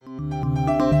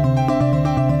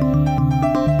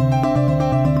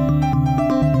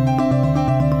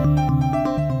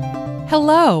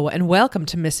Hello and welcome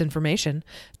to Misinformation,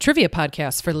 trivia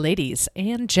podcast for ladies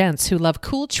and gents who love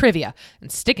cool trivia and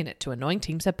sticking it to annoying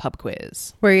teams at pub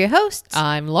quiz. We're your hosts.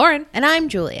 I'm Lauren. And I'm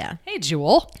Julia. Hey,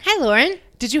 Jewel. Hi, Lauren.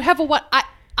 Did you have a what?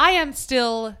 I am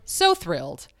still so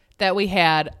thrilled that we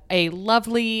had a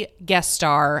lovely guest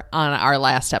star on our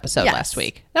last episode last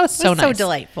week. That was so nice. So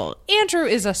delightful. Andrew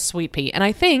is a sweet pea, and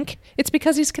I think it's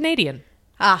because he's Canadian.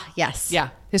 Ah, yes.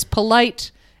 Yeah. His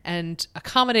polite and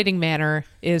accommodating manner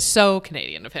is so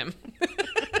Canadian of him.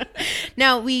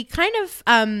 Now, we kind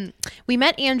of, we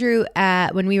met Andrew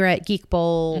when we were at Geek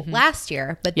Bowl last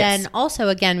year, but then also,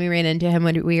 again, we ran into him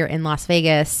when we were in Las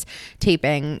Vegas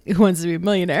taping Who Wants to Be a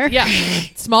Millionaire. Yeah.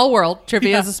 Small world.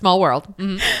 Trivia is a small world.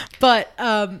 Mm-hmm. But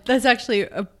that's actually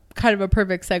kind of a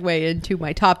perfect segue into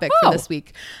my topic for this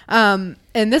week.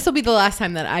 And this will be the last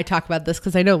time that I talk about this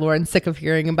because I know Lauren's sick of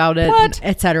hearing about it,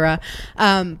 etc.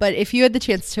 But if you had the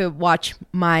chance to watch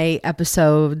my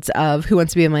episodes of Who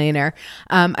Wants to Be a Millionaire,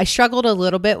 I struggled a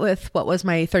little bit with what was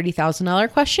my $30,000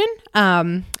 question.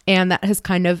 And that has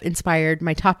kind of inspired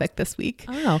my topic this week.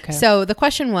 Oh, okay. So the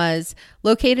question was,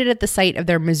 located at the site of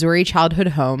their Missouri childhood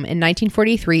home in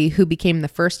 1943, who became the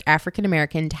first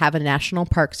African-American to have a National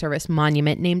Park Service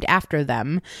monument named after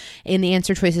them? And the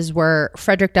answer choices were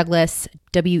Frederick Douglass,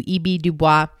 W.E.B. Du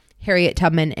Bois, Harriet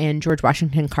Tubman, and George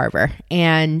Washington Carver.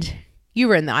 And you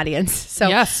were in the audience. So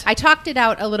yes. I talked it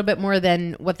out a little bit more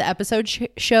than what the episode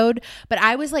showed, but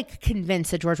I was like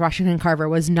convinced that George Washington Carver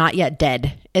was not yet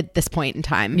dead at this point in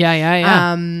time.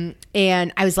 Yeah.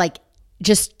 And I was like,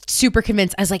 just super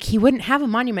convinced. I was like, he wouldn't have a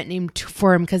monument named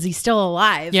for him because he's still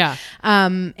alive. Yeah.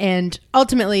 And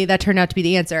ultimately that turned out to be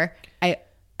the answer.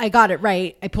 I got it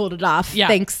right. I pulled it off. Yeah.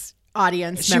 Thanks,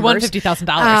 audience She members. won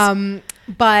 $50,000.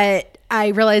 But I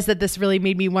realized that this really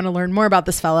made me want to learn more about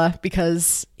this fella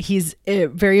because he's a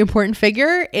very important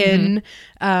figure in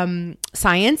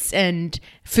science and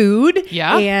food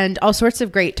and all sorts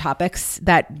of great topics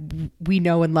that we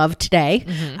know and love today.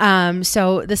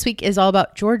 So this week is all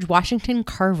about George Washington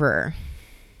Carver.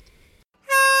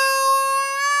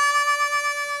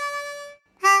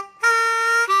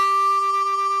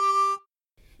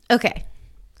 Okay.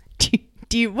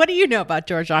 What do you know about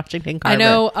George Washington Carver? I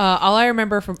know all I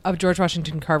remember of George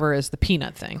Washington Carver is the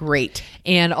peanut thing. Great.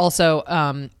 And also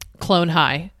Clone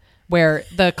High, where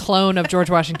the clone of George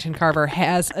Washington Carver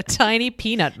has a tiny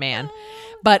peanut man.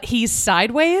 But he's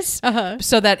sideways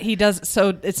so that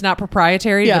so it's not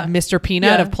proprietary to Mr.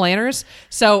 Peanut of Planners.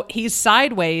 So he's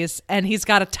sideways and he's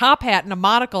got a top hat and a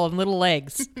monocle and little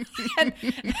legs.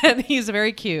 and he's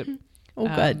very cute. Oh,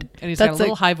 good. And he's got a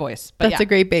little high voice. But that's a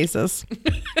great basis.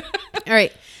 All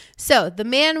right. So the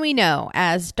man we know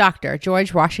as Dr.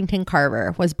 George Washington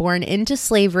Carver was born into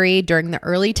slavery during the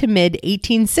early to mid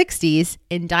 1860s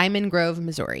in Diamond Grove,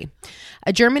 Missouri.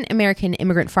 A German-American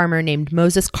immigrant farmer named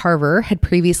Moses Carver had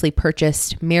previously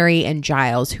purchased Mary and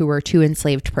Giles, who were two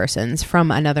enslaved persons, from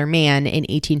another man in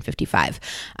 1855.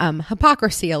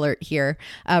 Hypocrisy alert here.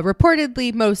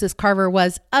 Reportedly, Moses Carver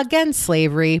was against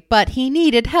slavery, but he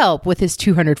needed help with his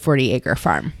 240-acre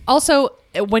farm. Also,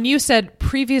 when you said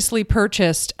previously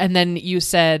purchased and then you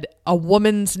said a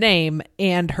woman's name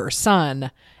and her son,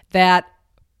 that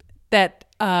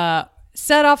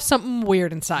set off something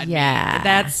weird inside me.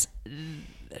 That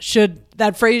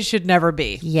phrase should never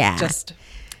be. Yeah. Just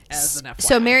as an FYI.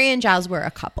 So Mary and Giles were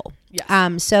a couple.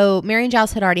 Yes. So Mary and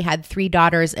Giles had already had 3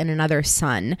 daughters and another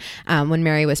son when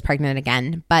Mary was pregnant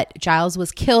again. But Giles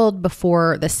was killed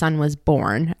before the son was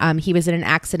born. He was in an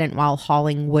accident while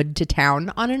hauling wood to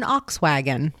town on an ox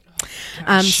wagon.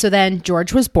 So then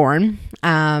George was born,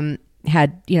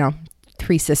 had,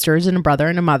 3 sisters and a brother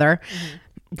and a mother.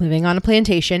 Living on a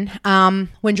plantation.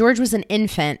 When George was an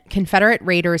infant, Confederate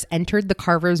raiders entered the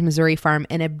Carver's Missouri farm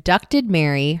and abducted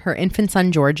Mary, her infant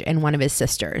son George, and one of his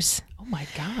sisters. Oh my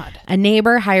God. A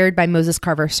neighbor hired by Moses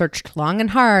Carver searched long and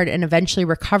hard and eventually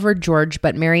recovered George,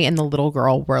 but Mary and the little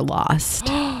girl were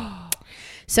lost.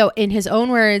 So in his own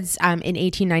words, in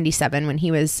 1897, when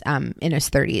he was in his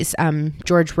 30s,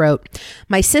 George wrote,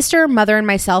 "My sister, mother, and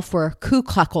myself were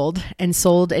ku-kluckled and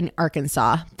sold in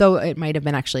Arkansas," though it might have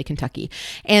been actually Kentucky.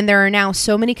 "And there are now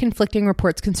so many conflicting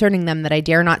reports concerning them that I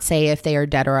dare not say if they are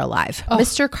dead or alive.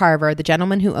 Mr. Carver, the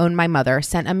gentleman who owned my mother,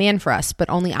 sent a man for us, but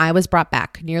only I was brought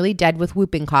back, nearly dead with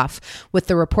whooping cough, with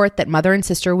the report that mother and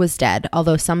sister was dead,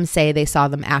 although some say they saw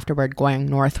them afterward going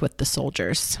north with the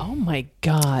soldiers." Oh my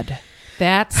God.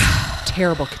 That's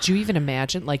terrible. Could you even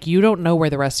imagine? Like, you don't know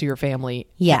where the rest of your family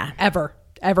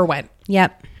ever went.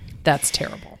 Yep. That's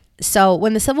terrible. So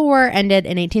when the Civil War ended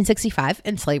in 1865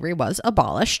 and slavery was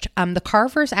abolished, the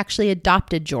Carvers actually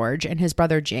adopted George and his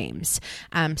brother James.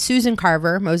 Susan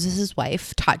Carver, Moses'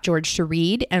 wife, taught George to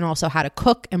read and also how to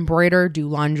cook, embroider, do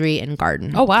laundry, and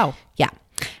garden. Oh, wow. Yeah.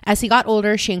 As he got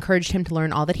older, she encouraged him to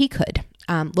learn all that he could.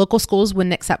 Local schools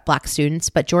wouldn't accept black students,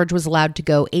 but George was allowed to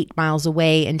go 8 miles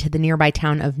away into the nearby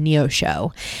town of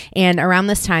Neosho. And around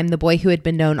this time, the boy who had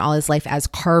been known all his life as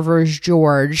Carver's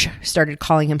George started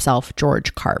calling himself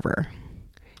George Carver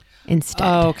instead.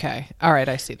 Oh, okay. All right.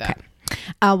 I see that.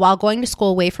 Okay. While going to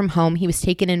school away from home, he was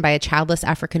taken in by a childless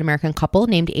African-American couple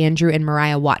named Andrew and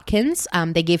Mariah Watkins.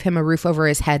 They gave him a roof over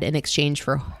his head in exchange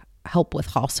for help with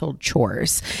household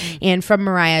chores. And from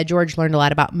Mariah, George learned a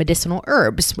lot about medicinal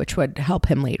herbs, which would help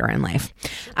him later in life.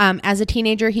 As a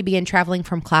teenager, he began traveling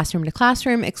from classroom to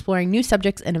classroom, exploring new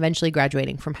subjects, and eventually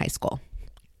graduating from high school.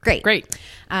 Great.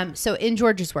 So in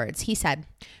George's words, he said,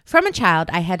 "From a child,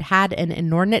 I had had an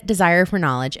inordinate desire for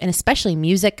knowledge, and especially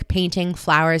music, painting,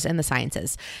 flowers, and the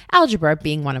sciences, algebra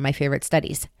being one of my favorite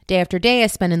studies. Day after day, I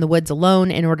spent in the woods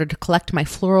alone in order to collect my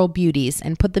floral beauties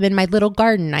and put them in my little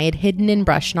garden I had hidden in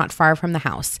brush not far from the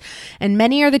house. And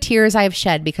many are the tears I have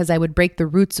shed because I would break the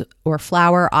roots or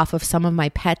flower off of some of my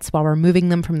pets while removing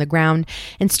them from the ground.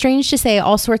 And strange to say,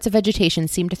 all sorts of vegetation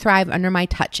seemed to thrive under my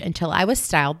touch until I was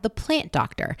styled the plant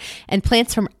doctor, and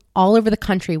plants from all over the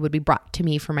country would be brought to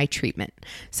me for my treatment."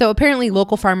 So apparently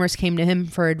local farmers came to him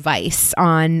for advice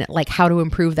on like how to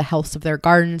improve the health of their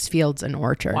gardens, fields, and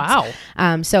orchards. Wow.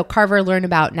 So Carver learned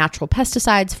about natural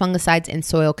pesticides, fungicides, and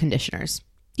soil conditioners.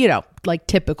 You know, like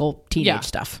typical teenage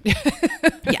stuff.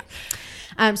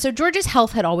 Yeah. So George's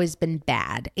health had always been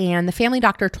bad, and the family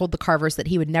doctor told the Carvers that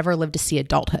he would never live to see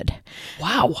adulthood.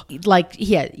 Wow. Like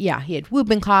he had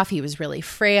whooping cough. He was really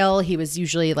frail. He was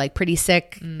usually like pretty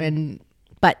sick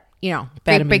but you know,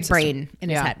 big brain in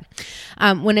his head.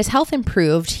 When his health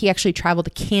improved, he actually traveled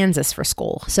to Kansas for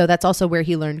school. So that's also where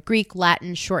he learned Greek,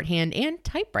 Latin, shorthand, and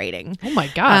typewriting. Oh my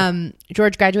God.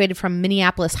 George graduated from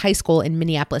Minneapolis High School in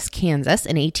Minneapolis, Kansas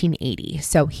in 1880.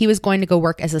 So he was going to go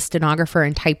work as a stenographer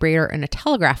and typewriter in a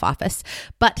telegraph office,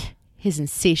 but his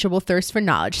insatiable thirst for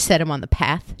knowledge set him on the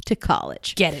path to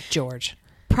college. Get it, George.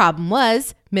 Problem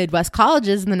was, Midwest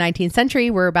colleges in the 19th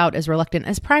century were about as reluctant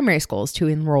as primary schools to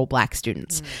enroll black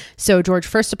students. So George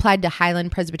first applied to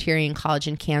Highland Presbyterian College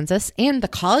in Kansas, and the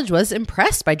college was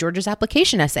impressed by George's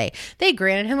application essay. They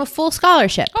granted him a full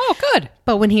scholarship. Oh, good.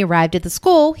 But when he arrived at the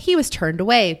school, he was turned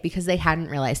away because they hadn't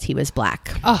realized he was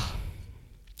black. Oh.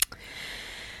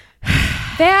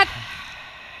 That...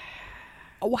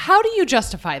 How do you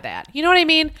justify that? You know what I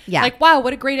mean? Yeah. Like, wow,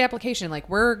 what a great application. Like,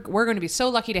 we're going to be so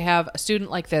lucky to have a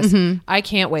student like this. I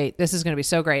can't wait. This is going to be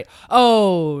so great.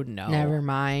 Oh, no. Never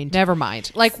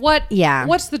mind. Like, what? Yeah.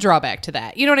 What's the drawback to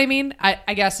that? You know what I mean?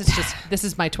 I guess it's just, this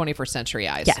is my 21st century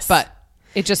eyes. Yes. But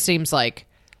it just seems like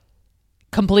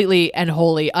completely and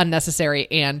wholly unnecessary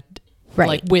and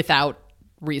like without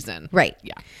reason. Right.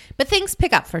 Yeah. But things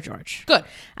pick up for George. Good.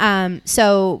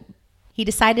 So he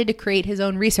decided to create his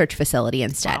own research facility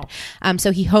instead. Wow.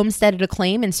 So he homesteaded a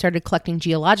claim and started collecting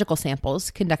geological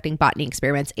samples, conducting botany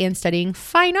experiments, and studying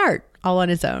fine art all on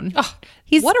his own. Oh,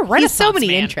 What a Renaissance so many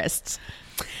man. interests.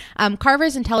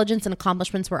 Carver's intelligence and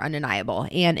accomplishments were undeniable,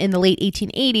 and in the late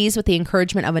 1880s, with the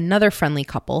encouragement of another friendly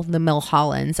couple, the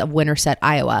Milhollands of Winterset,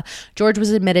 Iowa, George was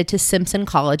admitted to Simpson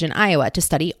College in Iowa to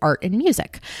study art and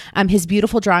music. His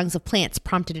beautiful drawings of plants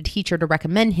prompted a teacher to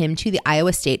recommend him to the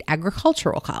Iowa State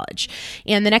Agricultural College,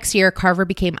 and the next year, Carver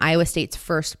became Iowa State's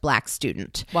first black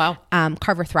student. Wow.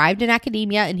 Carver thrived in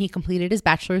academia, and he completed his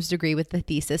bachelor's degree with the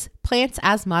thesis Plants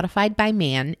as Modified by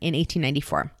Man in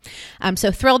 1894.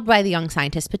 So thrilled by the young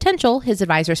scientist's potential, his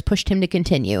advisors pushed him to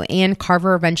continue, and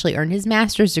Carver eventually earned his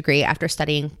master's degree after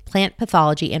studying plant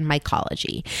pathology and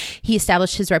mycology. He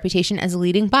established his reputation as a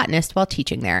leading botanist while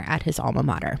teaching there at his alma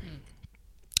mater.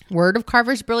 Word of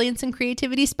Carver's brilliance and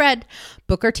creativity spread.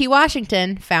 Booker T.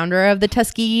 Washington, founder of the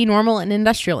Tuskegee Normal and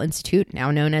Industrial Institute, now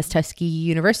known as Tuskegee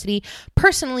University,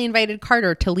 personally invited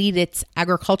Carver to lead its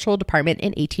agricultural department in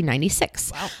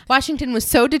 1896. Wow. Washington was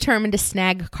so determined to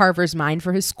snag Carver's mind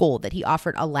for his school that he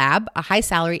offered a lab, a high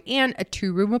salary, and a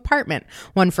 2-room apartment,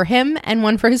 one for him and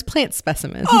one for his plant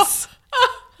specimens. Oh.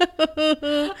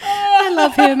 I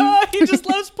love him. He just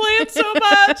loves plants so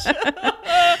much.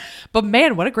 But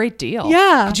man, what a great deal.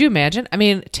 Yeah. Could you imagine? I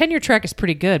mean, tenure track is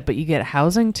pretty good, but you get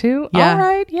housing too? Yeah. All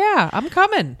right. Yeah, I'm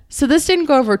coming. So this didn't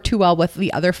go over too well with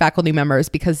the other faculty members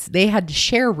because they had to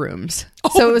share rooms.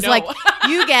 So it was no. like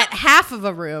you get half of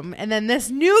a room, and then this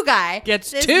new guy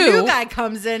Gets this two. new guy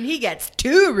comes in, he gets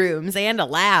 2 rooms and a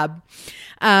lab.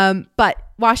 But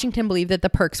Washington believed that the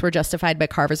perks were justified by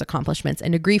Carver's accomplishments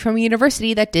and a degree from a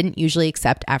university that didn't usually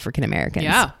accept African Americans.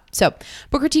 Yeah. So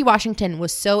Booker T. Washington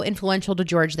was so influential to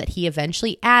George that he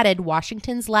eventually added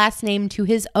Washington's last name to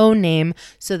his own name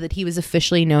so that he was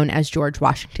officially known as George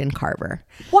Washington Carver.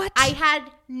 What? I had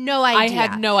no idea. I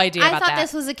had no idea about I thought that.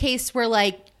 this was a case where,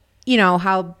 like, you know,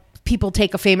 how people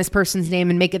take a famous person's name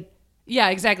and make it Yeah,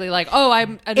 exactly. Like, oh,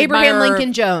 I'm an Abraham admirer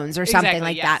Lincoln Jones or something Exactly,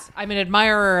 like yes. that. I'm an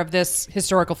admirer of this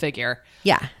historical figure.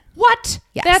 Yeah. What?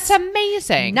 Yes. That's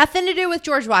amazing. Nothing to do with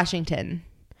George Washington.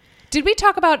 Did we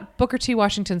talk about Booker T.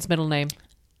 Washington's middle name?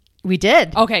 We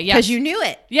did. Okay, yes. Because you knew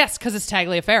it. Yes, because it's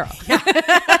Tagliaferro.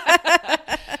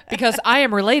 Because I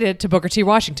am related to Booker T.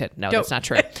 Washington. No, that's not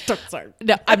true. Sorry.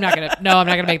 No, I'm not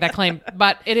gonna make that claim.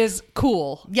 But it is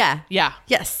cool. Yeah. Yeah.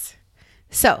 Yes.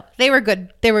 So they were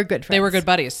good. They were good friends. They were good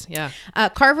buddies. Yeah.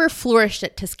 Carver flourished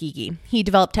at Tuskegee. He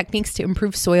developed techniques to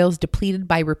improve soils depleted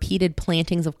by repeated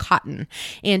plantings of cotton.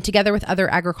 And together with other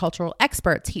agricultural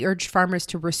experts, he urged farmers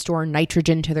to restore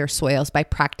nitrogen to their soils by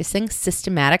practicing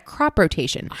systematic crop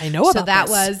rotation. I know about So that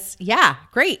this. was, yeah,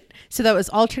 great. So that was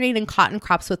alternating cotton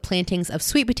crops with plantings of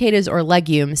sweet potatoes or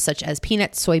legumes such as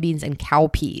peanuts, soybeans, and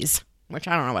cowpeas. Which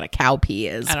I don't know what a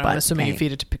cowpea is. I don't know. I'm assuming you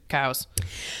feed it to cows.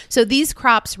 So these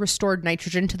crops restored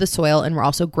nitrogen to the soil and were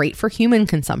also great for human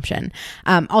consumption.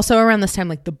 Also around this time,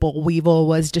 like the boll weevil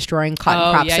was destroying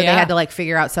cotton crops. yeah, So yeah. they had to like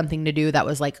figure out something to do that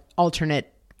was like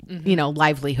alternate, you know,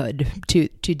 livelihood to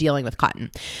dealing with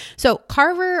cotton. So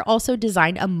Carver also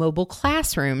designed a mobile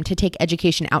classroom to take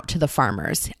education out to the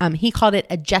farmers. He called it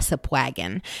a Jessup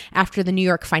wagon after the New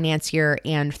York financier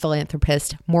and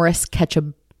philanthropist Morris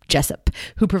Ketchum Jessup,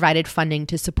 who provided funding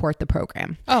to support the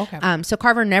program. Oh, okay. So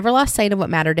Carver never lost sight of what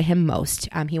mattered to him most.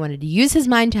 He wanted to use his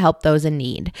mind to help those in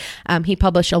need. He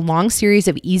published a long series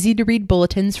of easy-to-read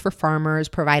bulletins for farmers,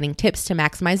 providing tips to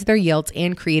maximize their yields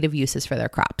and creative uses for their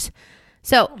crops.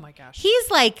 So Oh my gosh.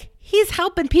 he's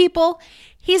helping people.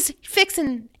 He's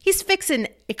fixing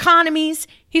economies.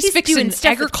 He's fixing doing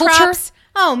stuff with agriculture. crops.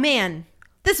 Oh man,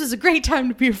 this was a great time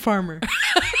to be a farmer.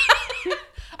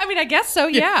 I mean, I guess so.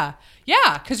 Yeah.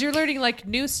 Yeah. Because you're learning like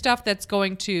new stuff that's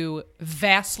going to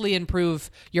vastly improve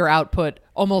your output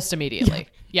almost immediately.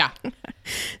 Yeah.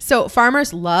 So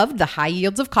farmers loved the high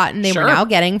yields of cotton they Sure. were now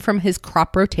getting from his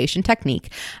crop rotation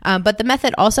technique. But the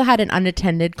method also had an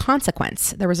unintended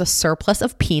consequence. There was a surplus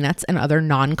of peanuts and other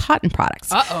non-cotton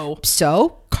products. Uh-oh.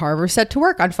 So Carver set to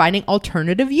work on finding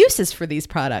alternative uses for these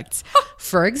products.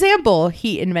 For example,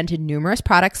 he invented numerous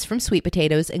products from sweet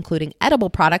potatoes, including edible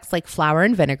products like flour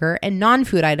and vinegar, and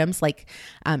non-food items like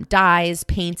dyes,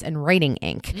 paints, and writing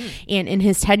ink. And in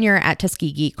his tenure at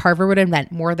Tuskegee, Carver would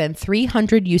invent more than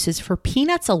 300 uses for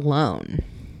peanuts alone.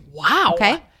 Wow.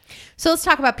 Okay? So let's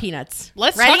talk about peanuts.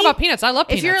 Let's Ready? talk about peanuts. I love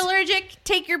peanuts. If you're allergic,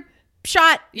 take your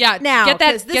shot Yeah, now. get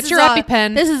that- 'cause this get is your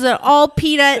EpiPen. This is an all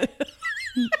peanut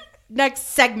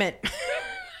next segment.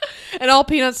 An all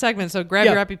peanut segment. So grab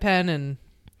Yeah. your EpiPen and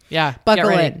get Buckle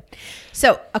ready. in.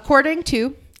 So according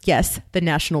to, yes, the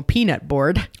National Peanut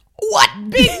Board. What?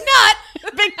 Big nut.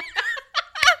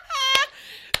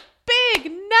 Big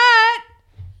nut.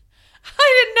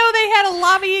 I didn't know they had a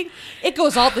lobbying.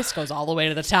 This goes all the way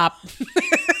to the top.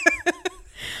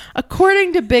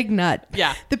 According to Big Nut,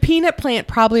 Yeah. the peanut plant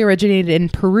probably originated in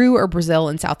Peru or Brazil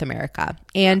in South America.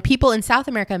 And people in South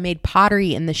America made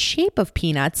pottery in the shape of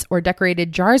peanuts or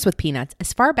decorated jars with peanuts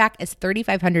as far back as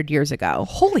 3,500 years ago.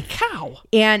 Holy cow.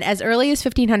 And as early as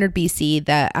 1500 BC,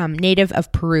 the native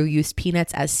of Peru used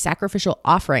peanuts as sacrificial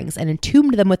offerings and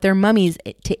entombed them with their mummies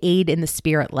to aid in the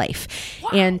spirit life.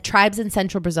 Wow. And tribes in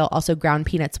central Brazil also ground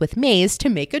peanuts with maize to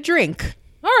make a drink.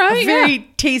 All right. A very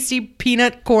tasty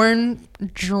peanut corn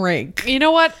drink. You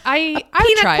know what? I would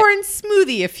Peanut try it. corn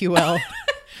smoothie, if you will.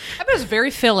 I bet it's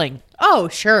very filling. Oh,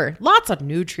 sure. Lots of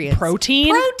nutrients. Protein?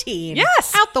 Protein.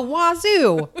 Yes. Out the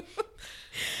wazoo.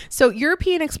 So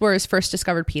European explorers first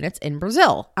discovered peanuts in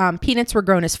Brazil. Peanuts were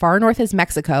grown as far north as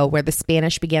Mexico, where the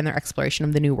Spanish began their exploration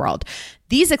of the New World.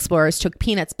 These explorers took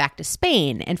peanuts back to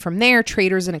Spain, and from there,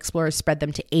 traders and explorers spread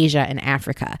them to Asia and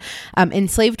Africa.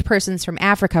 Enslaved persons from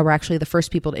Africa were actually the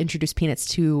first people to introduce peanuts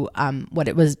to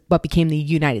what became the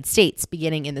United States,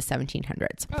 beginning in the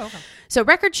 1700s. Oh, okay. So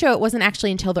records show it wasn't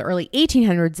actually until the early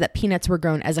 1800s that peanuts were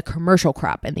grown as a commercial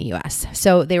crop in the U.S.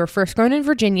 So they were first grown in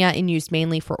Virginia and used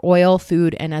mainly for oil,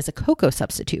 food, and as a cocoa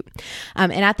substitute.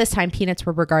 And at this time, peanuts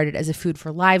were regarded as a food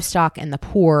for livestock and the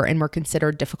poor and were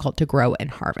considered difficult to grow and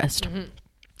harvest.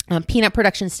 Peanut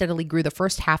production steadily grew the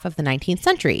first half of the 19th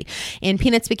century, and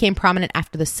peanuts became prominent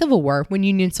after the Civil War when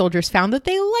Union soldiers found that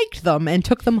they liked them and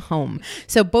took them home.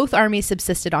 So both armies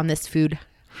subsisted on this food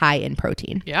high in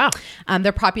protein. Yeah.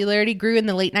 Their popularity grew in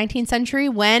the late 19th century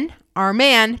when our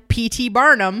man, P.T.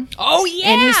 Barnum. Oh, yeah.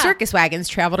 And his circus wagons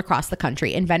traveled across the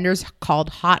country, and vendors called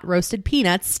hot roasted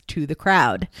peanuts to the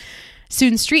crowd.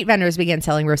 Soon, street vendors began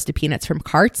selling roasted peanuts from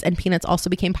carts, and peanuts also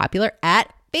became popular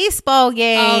at baseball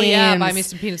games. Oh, yeah. Buy me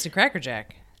some peanuts and Cracker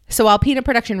Jack. So while peanut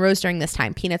production rose during this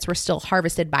time, peanuts were still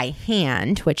harvested by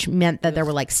hand, which meant that there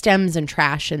were like stems and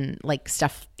trash and like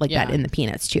stuff like that in the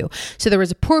peanuts too. So there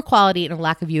was a poor quality and a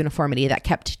lack of uniformity that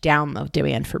kept down the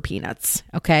demand for peanuts.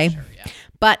 Okay. Sure, yeah.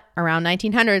 But around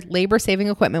 1900, labor-saving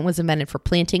equipment was invented for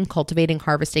planting, cultivating,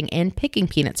 harvesting, and picking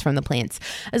peanuts from the plants,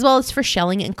 as well as for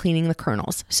shelling and cleaning the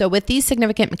kernels. So with these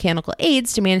significant mechanical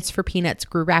aids, demands for peanuts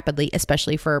grew rapidly,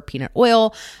 especially for peanut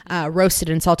oil,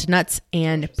 roasted and salted nuts,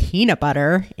 and peanut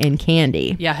butter and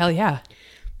candy. Yeah, hell yeah.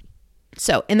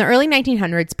 So in the early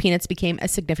 1900s, peanuts became a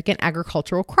significant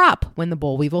agricultural crop when the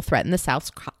boll weevil threatened the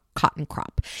South's cotton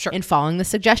crop. Sure. And following the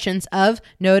suggestions of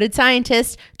noted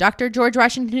scientist Dr. George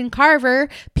Washington Carver,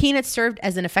 peanuts served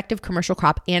as an effective commercial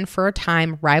crop and for a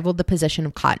time rivaled the position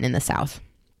of cotton in the South.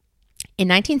 In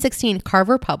 1916,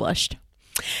 Carver published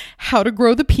How to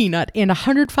Grow the Peanut and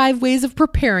 105 Ways of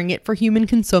Preparing It for Human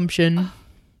Consumption.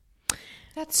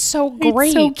 That's so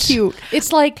great. It's so cute.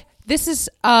 It's like, this is,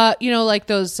 like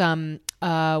those,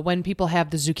 when people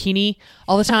have the zucchini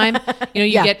all the time,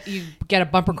 you get a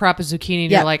bumper crop of zucchini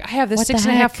and you're like, I have this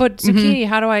 6.5 foot zucchini.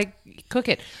 How do I cook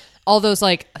it? All those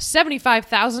like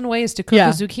 75,000 ways to cook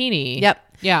a zucchini. Yep.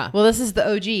 Yeah. Well, this is the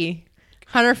OG.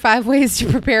 105 ways to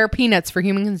prepare peanuts for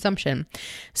human consumption.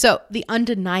 So the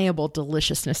undeniable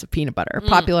deliciousness of peanut butter,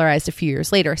 popularized a few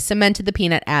years later, cemented the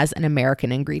peanut as an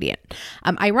American ingredient.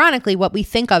 Ironically, what we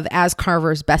think of as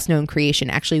Carver's best known creation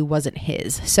actually wasn't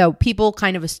his. So people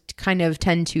kind of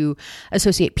tend to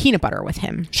associate peanut butter with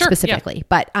him specifically.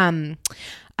 Yeah. But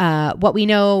what we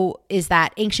know is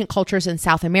that ancient cultures in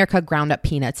South America ground up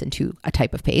peanuts into a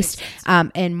type of paste.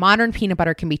 And modern peanut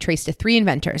butter can be traced to three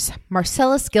inventors: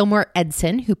 Marcellus Gilmore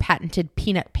Edson, who patented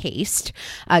peanut paste;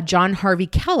 John Harvey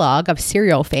Kellogg of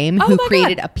cereal fame, who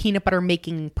created a peanut butter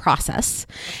making process;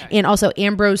 and also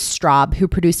Ambrose Straub, who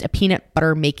produced a peanut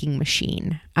butter making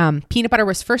machine. Peanut butter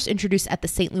was first introduced at the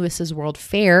St. Louis's World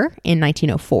Fair in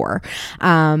 1904.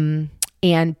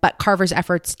 But Carver's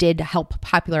efforts did help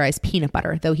popularize peanut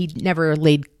butter, though he never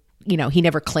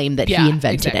claimed that he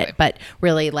invented it. But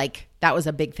really, like, that was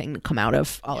a big thing to come out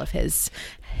of all of his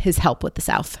help with the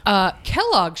South.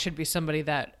 Kellogg should be somebody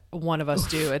that one of us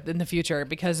do in the future,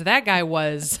 because that guy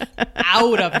was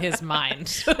out of his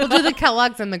mind. We'll do the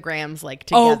Kellogg's and the Grahams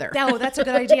together. Oh, that's a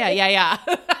good idea. Yeah.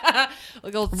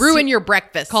 Ruin your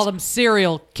breakfast. Call them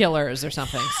serial killers or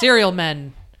something. Serial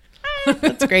men.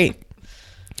 That's great.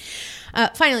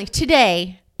 Finally,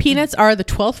 today, peanuts are the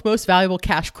 12th most valuable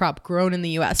cash crop grown in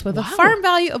the U.S. with a farm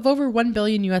value of over $1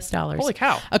 billion US. Holy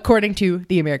cow. According to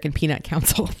the American Peanut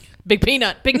Council. Big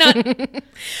peanut. Big nut.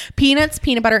 Peanuts,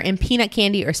 peanut butter, and peanut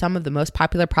candy are some of the most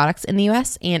popular products in the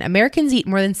U.S., and Americans eat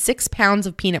more than 6 pounds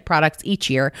of peanut products each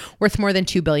year, worth more than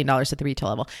 $2 billion at the retail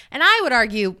level. And I would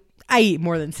argue I eat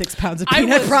more than 6 pounds of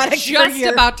peanut products per year. I was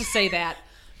just about to say that.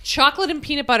 Chocolate and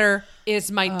peanut butter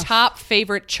is my top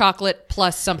favorite chocolate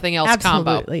plus something else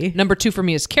combo. Number 2 for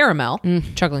me is caramel,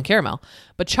 chocolate and caramel.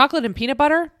 But chocolate and peanut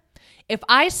butter, if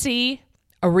I see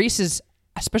a Reese's,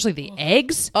 especially the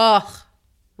eggs,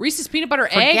 Reese's peanut butter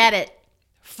egg.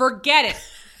 Forget it.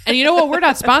 And you know what? We're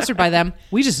not sponsored by them.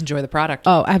 We just enjoy the product.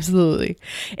 Oh, absolutely.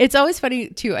 It's always funny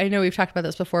too. I know we've talked about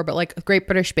this before, but like Great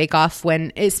British Bake Off,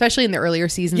 when, especially in the earlier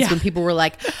seasons, when people were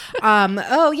like,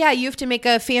 oh yeah, you have to make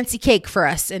a fancy cake for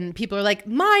us. And people are like,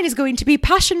 mine is going to be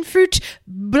passion fruit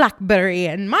blackberry,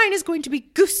 and mine is going to be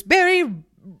gooseberry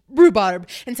rhubarb,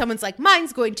 and someone's like,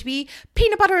 mine's going to be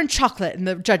peanut butter and chocolate, and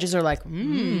the judges are like,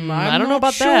 I don't know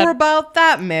about that. Sure about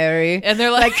that, Mary. And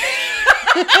they're like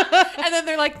and then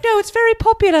they're like, no, it's very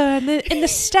popular in the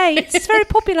States. It's very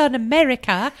popular in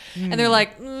America. And they're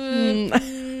like,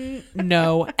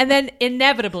 no. And then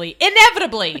inevitably,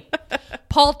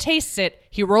 Paul tastes it.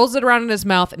 He rolls it around in his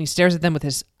mouth and he stares at them with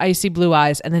his icy blue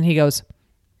eyes. And then he goes,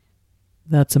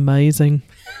 that's amazing.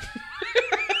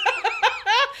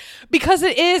 Because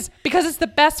it's the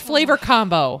best flavor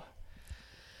combo.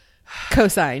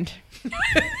 Co-signed.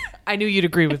 I knew you'd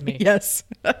agree with me. Yes.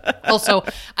 Also,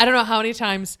 I don't know how many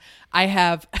times I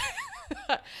have,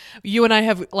 you and I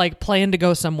have like planned to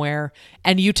go somewhere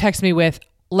and you text me with,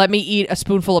 let me eat a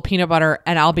spoonful of peanut butter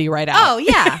and I'll be right out. Oh,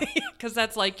 yeah. Because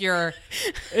that's like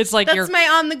that's my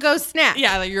on-the-go snack.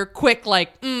 Yeah, like you're quick,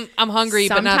 like, I'm hungry,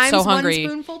 but not so hungry. Sometimes 1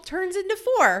 spoonful turns into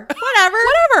 4.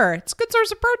 Whatever. It's a good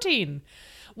source of protein.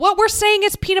 What we're saying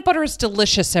is peanut butter is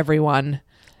delicious, everyone.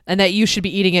 And that you should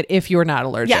be eating it if you're not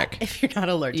allergic. Yeah, if you're not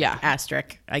allergic. Yeah.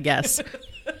 Asterisk, I guess.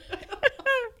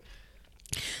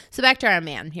 So back to our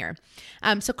man here.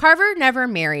 So Carver never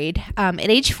married. At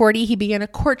age 40, he began a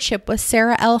courtship with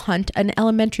Sarah L. Hunt, an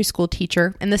elementary school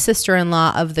teacher and the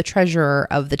sister-in-law of the treasurer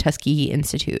of the Tuskegee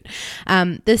Institute.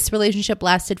 This relationship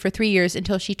lasted for 3 years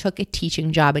until she took a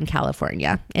teaching job in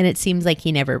California. And it seems like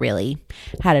he never really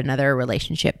had another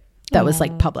relationship that was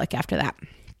like public after that.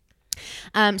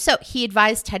 So he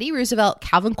advised Teddy Roosevelt,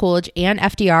 Calvin Coolidge, and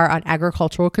FDR on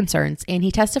agricultural concerns, and he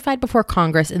testified before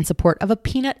Congress in support of a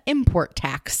peanut import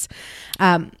tax.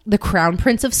 The Crown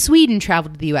Prince of Sweden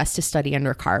traveled to the U.S. to study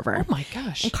under Carver. Oh my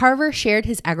gosh. And Carver shared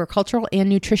his agricultural and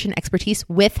nutrition expertise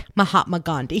with Mahatma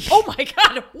Gandhi. Oh my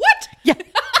God. What? Yeah.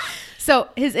 So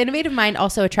his innovative mind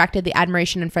also attracted the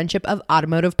admiration and friendship of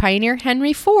automotive pioneer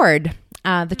Henry Ford.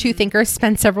 The two thinkers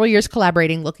spent several years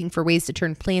collaborating, looking for ways to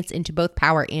turn plants into both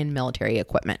power and military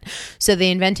equipment. So they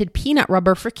invented peanut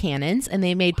rubber for cannons, and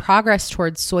they made progress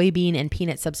towards soybean and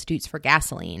peanut substitutes for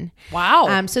gasoline.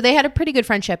 Wow. So they had a pretty good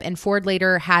friendship, and Ford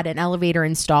later had an elevator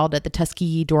installed at the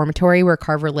Tuskegee dormitory where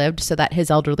Carver lived so that his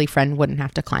elderly friend wouldn't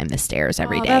have to climb the stairs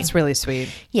every day. That's really sweet.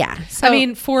 Yeah. So I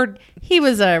mean, Ford, he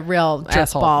was a real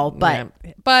asshole. jerkball, but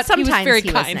but sometimes he was very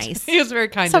he kind. was nice. He was very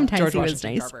kind Sometimes to George he was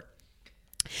Washington nice. Carver.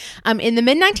 In the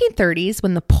mid-1930s,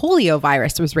 when the polio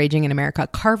virus was raging in America,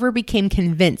 Carver became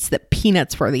convinced that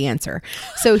peanuts were the answer.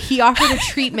 So he offered a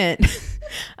treatment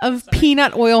of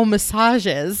peanut oil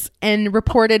massages and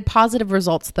reported positive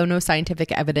results, though no scientific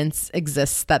evidence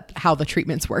exists that how the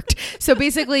treatments worked. So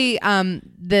basically,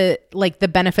 the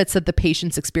benefits that the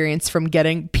patients experienced from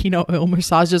getting peanut oil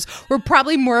massages were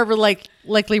probably more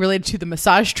likely related to the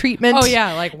massage treatment. Oh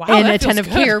yeah, like wow, and that feels attentive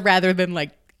good. care rather than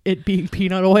like it being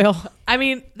peanut oil. I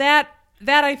mean, that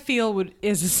I feel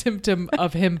is a symptom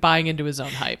of him buying into his own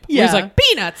hype. Yeah. He's like,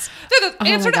 peanuts, they're the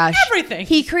answer to everything.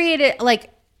 He created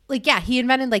he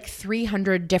invented like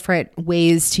 300 different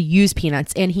ways to use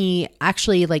peanuts, and he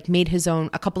actually like made his own,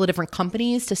 a couple of different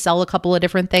companies to sell a couple of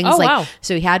different things. Oh, wow.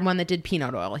 So he had one that did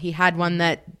peanut oil. He had one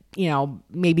that,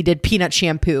 maybe did peanut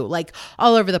shampoo, like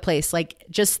all over the place. Like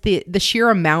just the sheer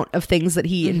amount of things that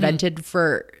he invented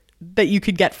that you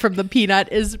could get from the peanut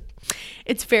it's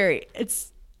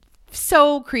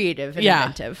so creative and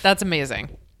inventive. That's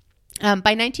amazing. By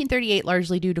 1938,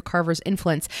 largely due to Carver's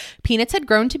influence, peanuts had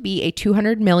grown to be a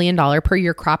 $200 million per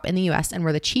year crop in the U.S. and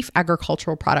were the chief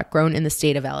agricultural product grown in the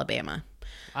state of Alabama.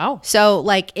 Wow. So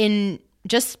like in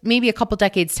just maybe a couple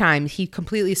decades time, he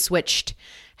completely switched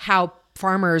how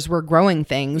farmers were growing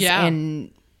things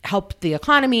and helped the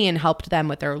economy and helped them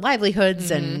with their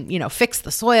livelihoods and, fix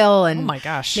the soil and oh my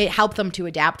gosh, help them to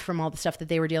adapt from all the stuff that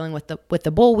they were dealing with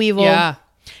the boll weevil. Yeah.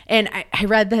 And I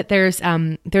read that there's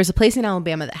a place in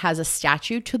Alabama that has a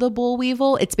statue to the boll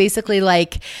weevil. It's basically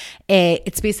like a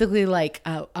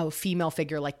female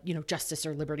figure, like, justice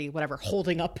or liberty, whatever,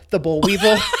 holding up the boll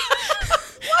weevil.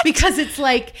 Because it's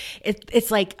like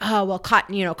oh well,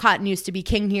 cotton used to be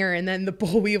king here, and then the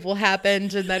boll weevil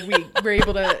happened, and then we were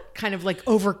able to kind of like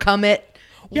overcome it.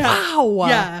 Yeah. Wow.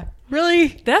 Yeah, really,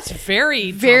 that's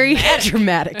very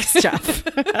dramatic stuff.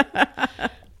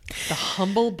 The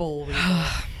humble boll weevil.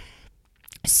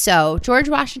 So George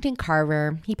Washington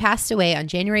Carver, he passed away on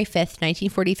January 5th,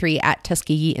 1943 at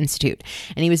Tuskegee Institute,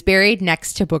 and he was buried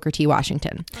next to Booker T.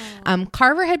 Washington.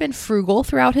 Carver had been frugal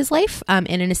throughout his life, and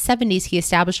in his 70s, he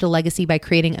established a legacy by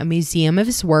creating a museum of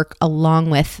his work along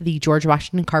with the George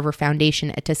Washington Carver Foundation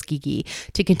at Tuskegee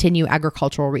to continue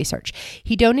agricultural research.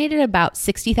 He donated about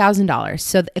 $60,000,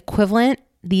 so the equivalent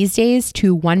these days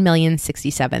to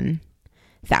 $1,067,000.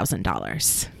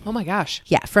 Oh my gosh.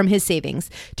 Yeah, from his savings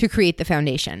to create the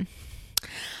foundation.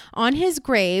 On his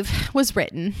grave was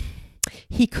written,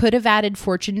 "He could have added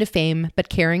fortune to fame, but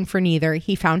caring for neither,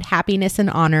 he found happiness and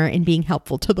honor in being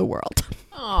helpful to the world."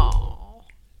 Oh,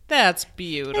 that's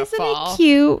beautiful. Isn't it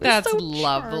cute? That's So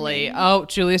lovely. charming. Oh,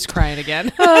 Julia's crying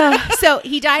again. So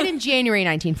he died in January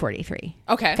 1943.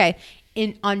 Okay.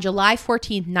 On July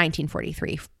 14th,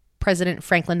 1943, President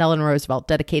Franklin Delano Roosevelt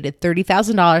dedicated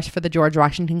 $30,000 for the George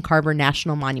Washington Carver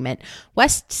National Monument,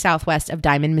 southwest of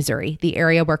Diamond, Missouri, the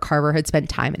area where Carver had spent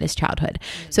time in his childhood.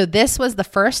 So this was the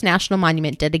first national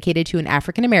monument dedicated to an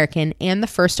African American and the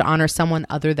first to honor someone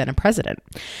other than a president.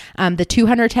 The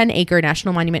 210-acre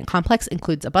National Monument complex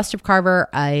includes a bust of Carver,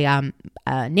 a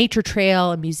nature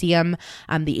trail, a museum,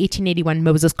 the 1881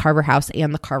 Moses Carver House,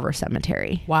 and the Carver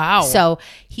Cemetery. Wow. So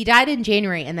he died in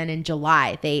January, and then in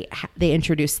July they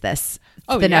introduced this,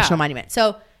 the National Monument.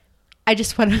 So I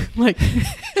just want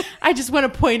to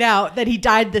point out that he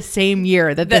died the same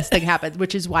year that this thing happened,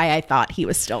 which is why I thought he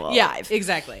was still alive. Yeah,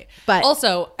 exactly. But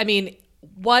also, I mean,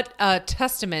 what a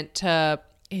testament to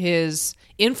his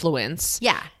influence.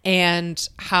 Yeah. And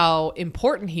how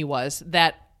important he was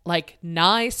that like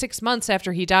 6 months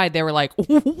after he died, they were like, we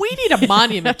need a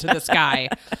monument to this guy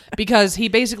because he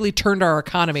basically turned our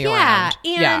economy around.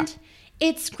 And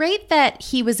it's great that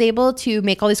he was able to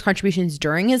make all these contributions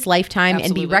during his lifetime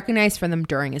and be recognized for them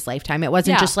during his lifetime. It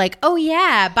wasn't just like, oh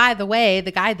yeah, by the way,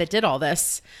 the guy that did all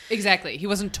this. Exactly. He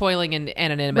wasn't toiling in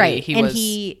anonymity. Right. He was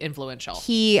influential.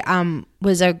 He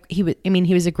was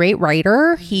a great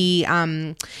writer. He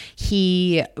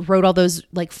wrote all those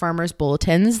like farmers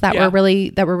bulletins that were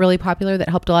really popular, that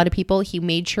helped a lot of people. He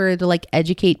made sure to like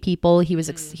educate people. He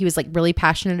was like really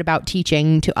passionate about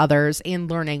teaching to others and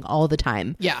learning all the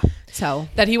time. Yeah. So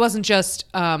that he wasn't just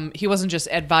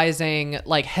advising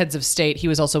like heads of state. He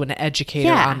was also an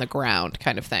educator on the ground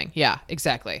kind of thing. Yeah,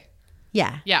 exactly.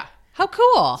 Yeah. Yeah. How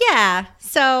cool. Yeah.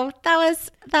 So that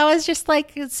was just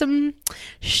like some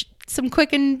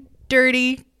quick and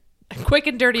dirty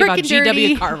about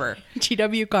G.W. Carver.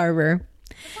 G.W. Carver.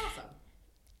 That's awesome.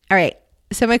 All right.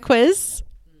 So my quiz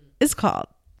is called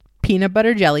Peanut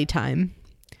Butter Jelly Time.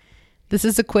 This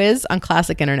is a quiz on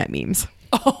classic internet memes.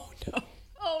 Oh, no.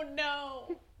 Oh,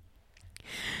 no.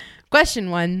 Question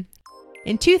 1.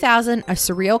 In 2000, a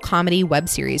surreal comedy web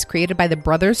series created by the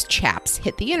brothers Chaps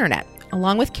hit the internet.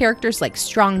 Along with characters like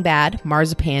Strong Bad,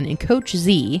 Marzipan, and Coach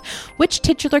Z, which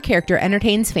titular character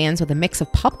entertains fans with a mix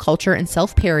of pop culture and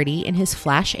self-parody in his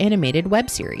Flash animated web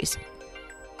series?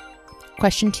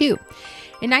 Question 2.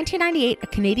 In 1998, a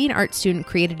Canadian art student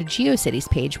created a GeoCities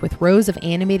page with rows of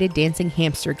animated dancing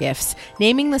hamster GIFs,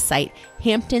 naming the site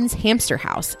Hampton's Hamster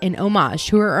House in homage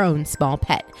to her own small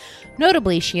pet.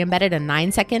 Notably, she embedded a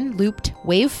 9-second looped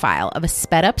WAV file of a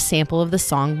sped-up sample of the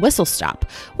song Whistle Stop,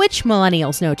 which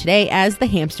millennials know today as the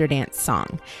hamster dance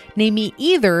song. Name me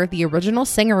either the original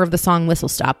singer of the song Whistle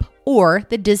Stop or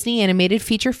the Disney animated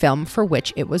feature film for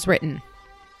which it was written.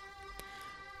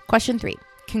 Question 3.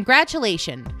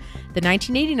 Congratulations! The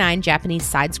 1989 Japanese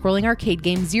side-scrolling arcade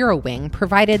game Zero Wing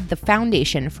provided the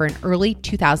foundation for an early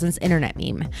 2000s internet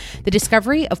meme. The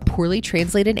discovery of poorly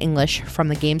translated English from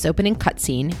the game's opening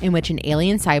cutscene, in which an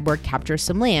alien cyborg captures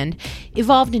some land,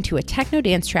 evolved into a techno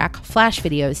dance track, flash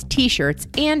videos, t-shirts,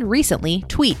 and recently,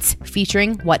 tweets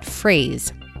featuring what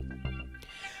phrase?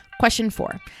 Question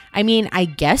 4. I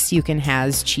guess you can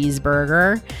has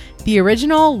cheeseburger. The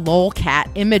original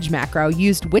lolcat image macro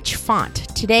used which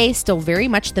font? Today, still very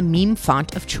much the meme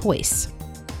font of choice.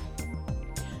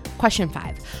 Question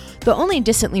 5. Though only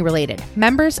distantly related,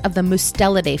 members of the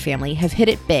Mustelidae family have hit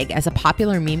it big as a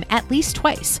popular meme at least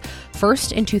twice.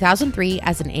 First in 2003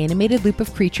 as an animated loop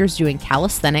of creatures doing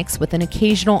calisthenics with an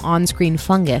occasional on-screen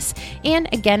fungus,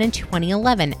 and again in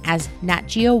 2011 as Nat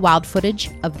Geo wild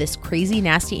footage of this crazy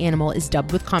nasty animal is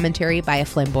dubbed with commentary by a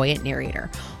flamboyant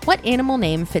narrator. What animal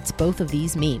name fits both of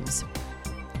these memes?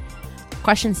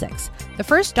 Question 6. The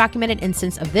first documented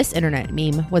instance of this internet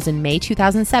meme was in May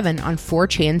 2007 on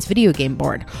 4chan's video game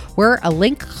board, where a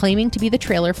link claiming to be the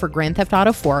trailer for Grand Theft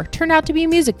Auto 4 turned out to be a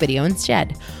music video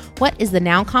instead. What is the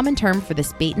now common term for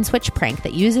this bait-and-switch prank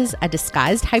that uses a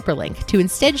disguised hyperlink to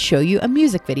instead show you a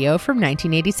music video from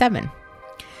 1987?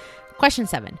 Question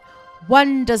 7.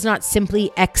 One does not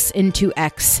simply X into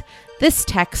X. This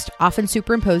text, often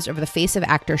superimposed over the face of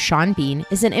actor Sean Bean,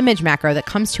 is an image macro that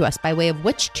comes to us by way of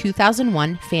which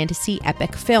 2001 fantasy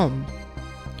epic film?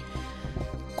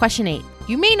 Question 8.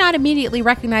 You may not immediately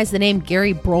recognize the name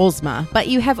Gary Brolsma, but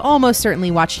you have almost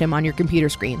certainly watched him on your computer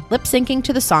screen, lip-syncing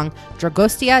to the song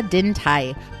Dragostea din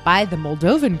Tai by the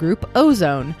Moldovan group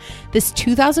Ozone. This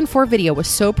 2004 video was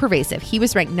so pervasive, he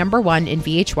was ranked number 1 in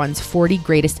VH1's 40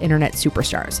 Greatest Internet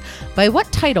Superstars. By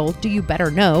what title do you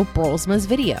better know Brolsma's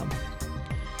video?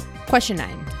 Question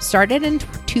 9. Started in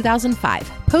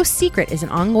 2005, Post Secret is an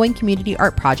ongoing community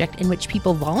art project in which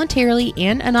people voluntarily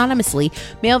and anonymously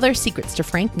mail their secrets to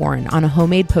Frank Warren on a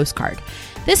homemade postcard.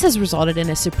 This has resulted in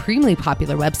a supremely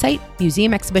popular website,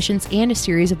 museum exhibitions, and a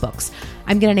series of books.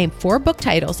 I'm going to name 4 book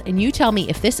titles, and you tell me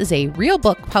if this is a real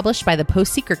book published by the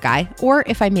Post Secret guy or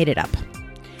if I made it up.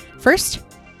 First,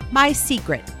 My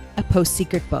Secret, a Post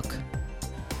Secret book.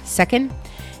 Second,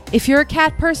 If You're a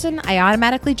Cat Person, I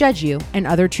Automatically Judge You, and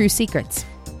Other True Secrets.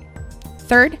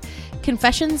 Third,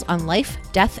 Confessions on Life,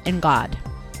 Death, and God.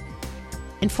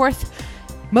 And fourth,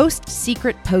 Most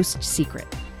Secret Post Secret.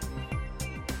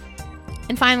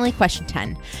 And finally, question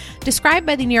 10. Described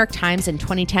by the New York Times in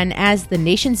 2010 as the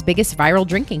nation's biggest viral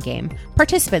drinking game,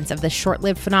 participants of this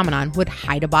short-lived phenomenon would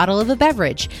hide a bottle of a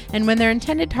beverage, and when their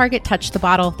intended target touched the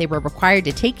bottle, they were required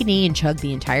to take a knee and chug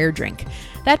the entire drink.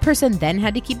 That person then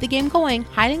had to keep the game going,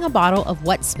 hiding a bottle of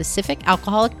what specific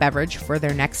alcoholic beverage for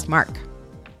their next mark.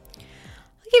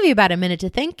 I'll give you about a minute to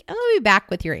think, and we'll be back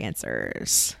with your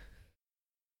answers.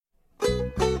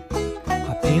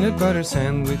 A peanut butter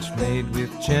sandwich made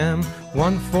with jam.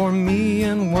 One for me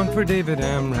and one for David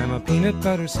Amram. A peanut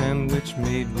butter sandwich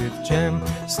made with jam.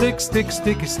 Stick, stick,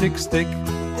 sticky, stick, stick.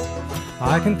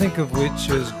 I can think of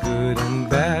witches good and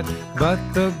bad, but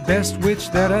the best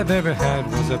witch that I've ever had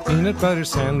was a peanut butter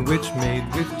sandwich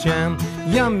made with jam.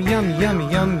 Yum, yum, yum,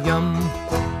 yum, yum.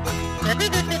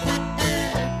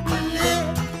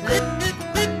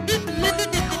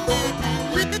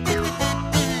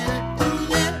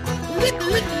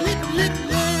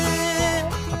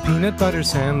 Peanut butter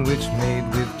sandwich made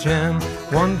with jam.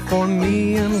 One for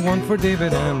me and one for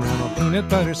David Amram. A peanut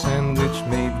butter sandwich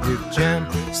made with jam.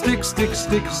 Stick, stick,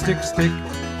 stick, stick, stick.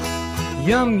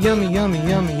 Yum, yummy, yummy,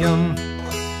 yummy, yum.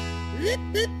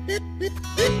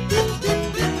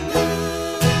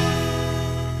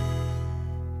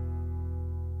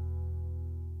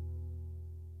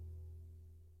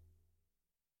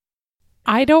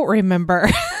 I don't remember.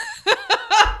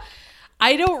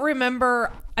 I don't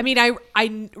remember. I mean, I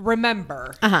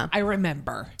remember. Uh-huh. I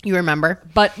remember. You remember?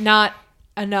 But not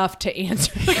enough to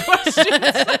answer the questions.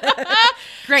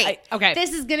 Great. Okay.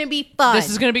 This is going to be fun. This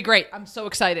is going to be great. I'm so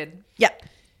excited. Yep.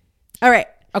 All right.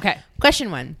 Okay. Question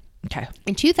 1. Okay.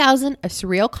 In 2000, a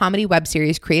surreal comedy web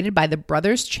series created by the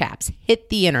Brothers Chaps hit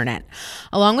the internet.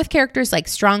 Along with characters like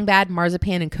Strong Bad,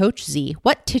 Marzipan, and Coach Z,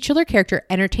 what titular character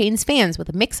entertains fans with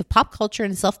a mix of pop culture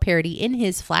and self-parody in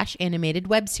his Flash animated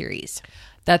web series?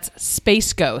 That's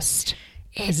Space Ghost.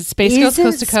 Is it Space Ghost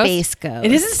Coast to Coast? Space Ghost.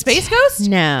 It isn't Space Ghost?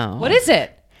 No. What is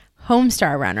it?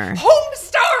 Homestar Runner.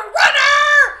 Homestar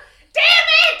Runner!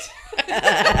 Damn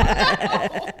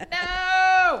it!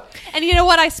 No! And you know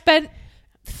what? I spent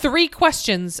 3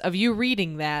 questions of you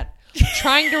reading that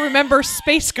trying to remember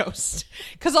Space Ghost,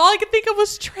 because all I could think of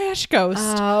was Trash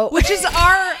Ghost, which is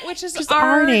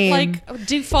our name, like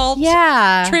default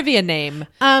trivia name.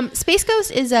 Space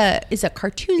Ghost is a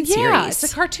cartoon series. Yeah, it's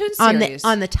a cartoon series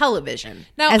on the television,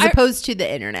 now, as opposed to the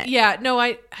internet. Yeah, no,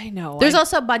 I know. There's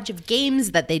also a bunch of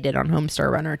games that they did on Homestar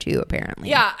Runner too, apparently.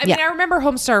 Yeah, I mean, I remember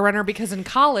Homestar Runner because in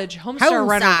college, Homestar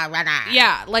Runner.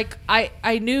 Yeah, like I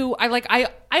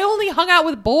only hung out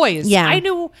with boys. Yeah. I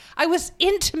knew I was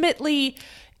intimately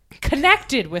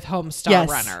connected with Homestar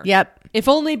Runner. Yep. If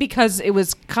only because it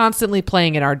was constantly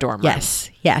playing in our dorm room.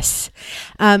 Yes.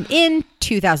 In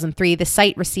 2003, the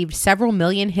site received several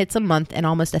million hits a month and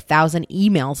almost 1,000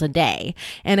 emails a day.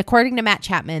 And according to Matt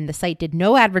Chapman, the site did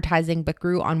no advertising but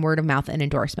grew on word of mouth and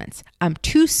endorsements.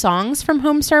 2 songs from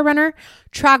Homestar Runner,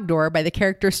 Trogdor by the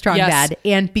character Strong Bad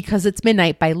and Because It's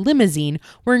Midnight by Limousine,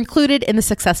 were included in the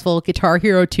successful Guitar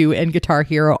Hero 2 and Guitar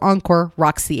Hero Encore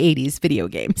Rocks the 80s video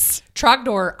games.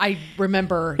 Trogdor, I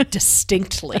remember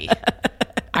distinctly.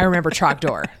 I remember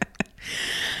Trogdor.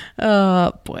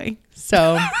 Oh, boy.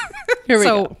 So, here we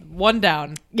go. 1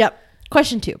 down. Yep.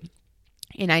 Question 2.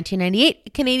 In 1998, a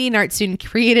Canadian art student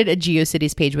created a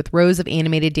GeoCities page with rows of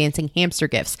animated dancing hamster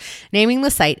gifs, naming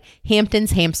the site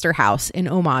Hampton's Hamster House in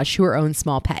homage to her own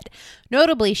small pet.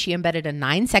 Notably, she embedded a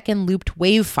 9-second looped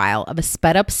wave file of a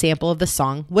sped-up sample of the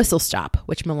song Whistle Stop,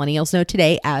 which millennials know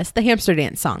today as the hamster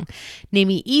dance song,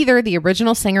 naming either the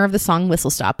original singer of the song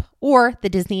Whistle Stop or the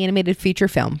Disney animated feature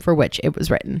film for which it was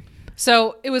written.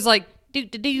 So it was like do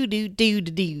do do do do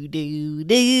do do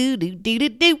do do do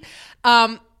do.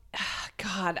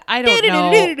 God, I don't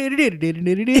know.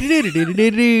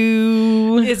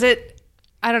 Is it?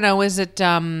 I don't know. Is it?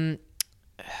 God,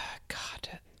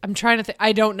 I'm trying to think.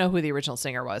 I don't know who the original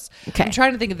singer was. Okay, I'm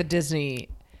trying to think of the Disney.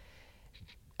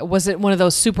 Was it one of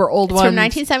those super old ones? From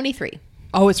 1973.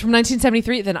 Oh, it's from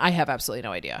 1973. Then I have absolutely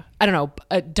no idea. I don't know.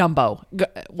 Dumbo.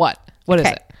 What? What is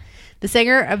it? The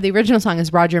singer of the original song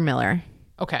is Roger Miller.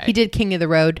 Okay. He did King of the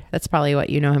Road. That's probably what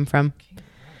you know him from.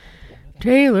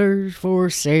 Trailers for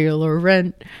sale or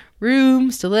rent,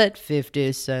 rooms to let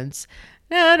 50 cents.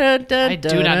 I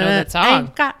do not know that song.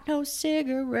 Ain't got no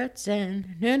cigarettes and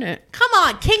come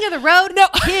on, King of the Road. No,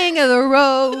 King of the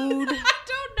Road.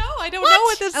 I don't know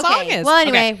what this song is. Well,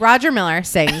 anyway, Roger Miller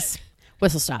sings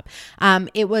Whistle Stop.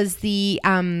 It was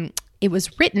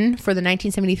written for the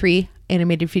 1973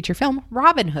 animated feature film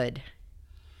Robin Hood.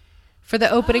 For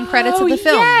the opening credits of the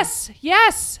film.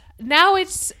 Yes. Now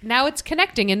it's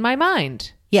connecting in my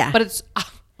mind. Yeah. But it's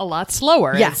a lot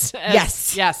slower. Yes.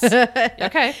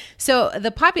 Okay. So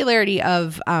the popularity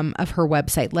of her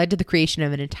website led to the creation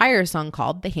of an entire song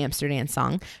called The Hamster Dance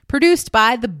Song, produced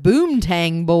by the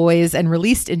Boomtang Boys and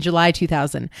released in July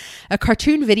 2000. A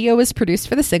cartoon video was produced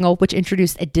for the single, which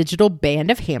introduced a digital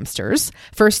band of hamsters,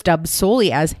 first dubbed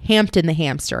solely as Hampton the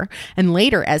Hamster, and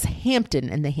later as Hampton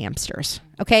and the Hamsters.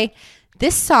 Okay?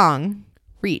 This song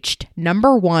reached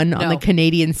number 1 on the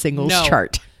Canadian singles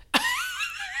chart.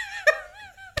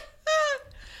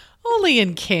 Only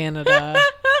in Canada.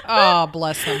 Oh,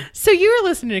 bless them. So you were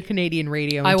listening to Canadian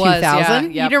radio in I was,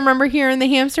 2000. yeah, You don't remember hearing the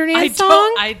hamster dance song?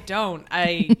 I don't.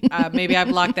 Maybe I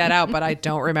blocked that out, but I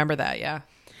don't remember that. Yeah.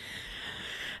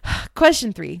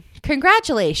 Question 3.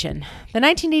 Congratulations. The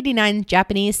 1989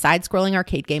 Japanese side-scrolling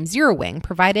arcade game Zero Wing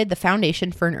provided the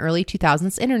foundation for an early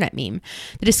 2000s internet meme.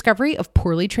 The discovery of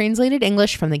poorly translated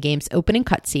English from the game's opening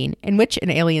cutscene, in which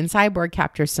an alien cyborg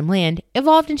captures some land,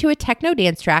 evolved into a techno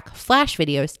dance track, flash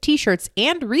videos, t-shirts,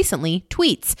 and recently,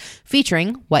 tweets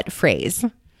featuring what phrase?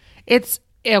 It's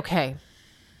okay.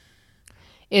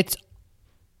 It's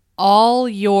all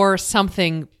your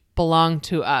something belong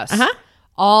to us. Uh-huh.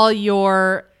 All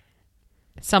your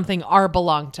something are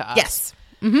belong to us. Yes.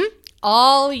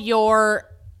 All your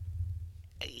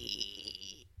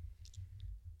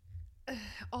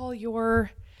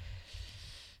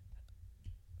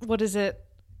what is it?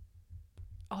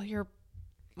 All your,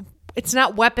 it's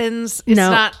not weapons. It's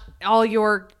No. not all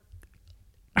your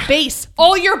base.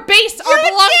 All your base are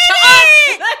belong to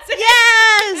us. That's it.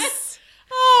 Yes.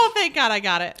 Oh, thank God I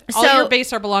got it. All So- your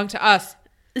base are belong to us.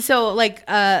 So, like,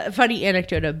 funny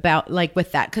anecdote about, like,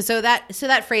 with that, because so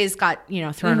that phrase got, you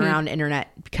know, thrown around the internet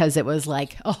because it was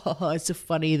like, oh, it's so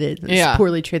funny that it's Yeah.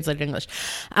 poorly translated English.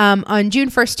 On June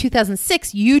 1st,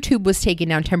 2006, YouTube was taken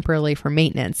down temporarily for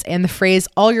maintenance, and the phrase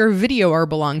 "all your video are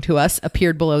belong to us"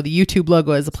 appeared below the YouTube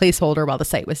logo as a placeholder while the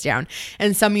site was down.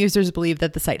 And some users believed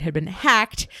that the site had been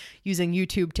hacked, using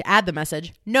YouTube to add the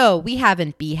message, "No, we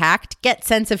haven't be hacked. Get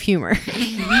sense of humor."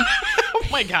 Oh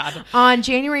my God. On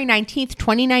January 19th,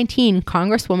 2019,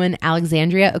 Congresswoman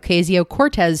Alexandria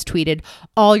Ocasio-Cortez tweeted,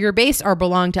 "All your base are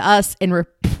belong to us," in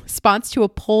response to a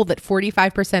poll that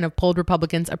 45% of polled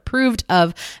Republicans approved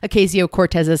of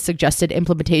Ocasio-Cortez's suggested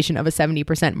implementation of a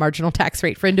 70% marginal tax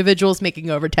rate for individuals making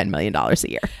over $10 million a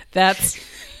year. That's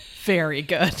very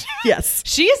good. Yes.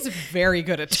 She is very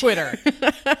good at Twitter.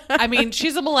 I mean,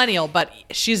 she's a millennial, but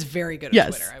she's very good at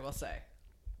Yes. Twitter, I will say.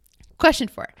 Question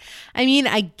 4. I mean,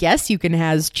 I guess you can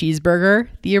has cheeseburger.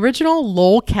 The original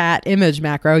lolcat image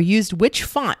macro used which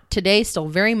font? Today, still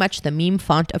very much the meme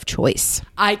font of choice.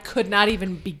 I could not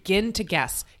even begin to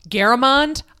guess.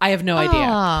 Garamond? I have no idea.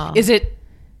 Oh.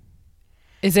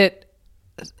 Is it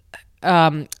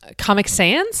Comic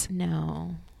Sans?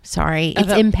 No. Sorry.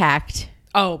 It's Impact.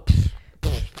 Oh.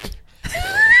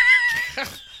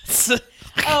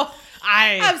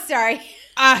 I'm sorry.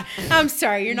 I'm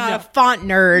sorry. You're not a font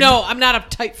nerd. No, I'm not a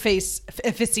typeface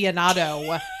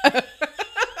aficionado.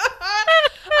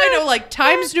 I know like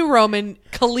Times New Roman,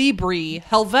 Calibri,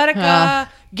 Helvetica,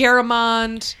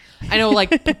 Garamond. I know like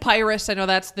Papyrus. I know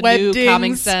that's the new Webdings.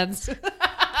 Comic Sense.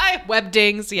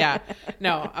 Webdings. Yeah.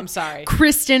 No, I'm sorry.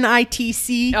 Kristen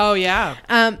ITC. Oh, yeah.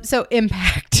 So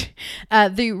Impact.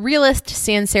 The realist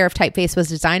sans serif typeface was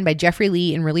designed by Jeffrey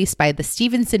Lee and released by the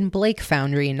Stevenson Blake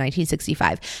Foundry in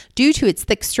 1965. Due to its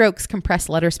thick strokes, compressed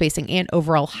letter spacing, and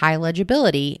overall high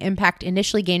legibility, Impact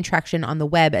initially gained traction on the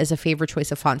web as a favorite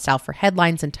choice of font style for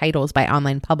headlines and titles by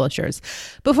online publishers,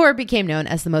 before it became known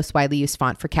as the most widely used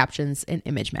font for captions and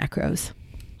image macros.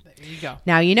 There you go.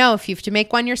 Now you know if you have to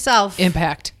make one yourself.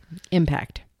 Impact.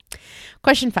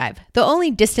 Question 5. Though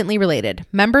only distantly related,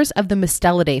 members of the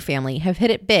Mustelidae family have hit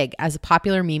it big as a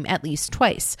popular meme at least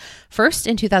twice. First,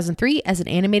 in 2003, as an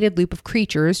animated loop of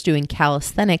creatures doing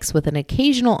calisthenics with an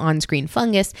occasional on-screen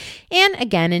fungus, and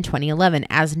again in 2011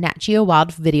 as Nat Geo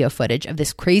Wild video footage of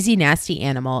this crazy nasty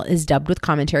animal is dubbed with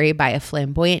commentary by a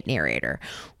flamboyant narrator.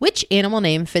 Which animal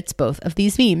name fits both of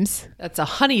these memes? That's a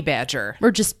honey badger. Or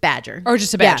just badger? Or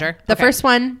just a badger. Yeah. The Okay. first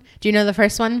one, do you know the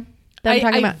first one? that I'm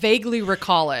talking I about? vaguely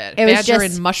recall it. It was Badger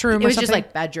just, and mushroom it or was something? just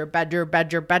like badger, badger,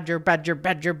 badger, badger, badger,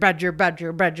 badger, badger,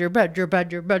 badger, badger, badger,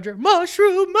 badger, badger,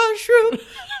 mushroom, mushroom,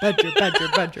 badger, badger,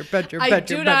 badger, badger, I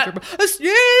badger, do badger, not- a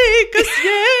snake,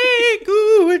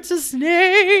 ooh, it's a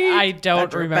snake. I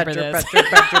don't remember badger, this. Badger,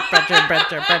 badger, badger,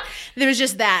 badger, badger. There was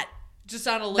just that. Just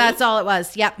on a loop. That's all it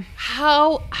was. Yep.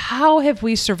 How have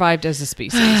we survived as a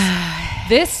species?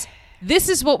 This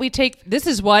is what we take. This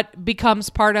is what becomes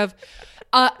part of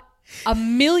a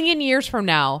million years from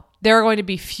now. There are going to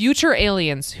be future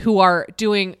aliens who are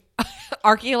doing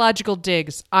archaeological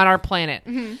digs on our planet,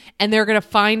 and they're going to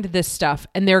find this stuff,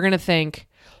 and they're going to think,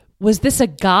 "Was this a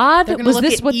god? They're gonna Was look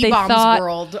this at what they E-Bombs thought?"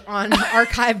 World on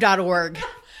archive.org.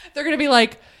 They're going to be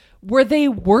like, "Were they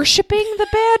worshiping the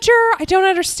badger? I don't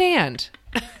understand."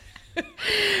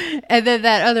 And then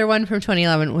that other one from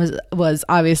 2011 was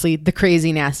obviously the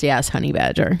crazy nasty ass honey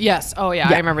badger. Yes. Oh yeah.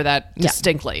 I remember that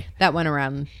distinctly. That went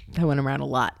around a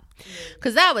lot.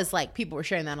 Because that was like people were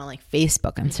sharing that on like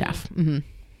Facebook and stuff. Mm-hmm.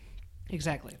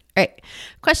 Exactly. All right.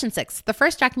 Question 6. The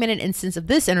first documented instance of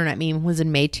this internet meme was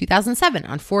in May 2007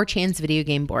 on 4chan's video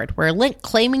game board, where a link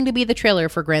claiming to be the trailer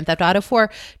for Grand Theft Auto 4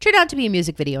 turned out to be a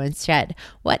music video instead.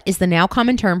 What is the now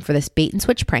common term for this bait and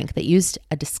switch prank that used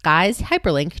a disguised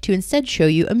hyperlink to instead show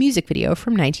you a music video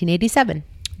from 1987?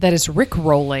 That is Rick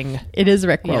rolling. It is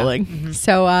Rick rolling. Mm-hmm.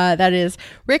 So that is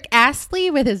Rick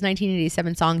Astley with his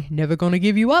 1987 song, Never Gonna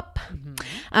Give You Up.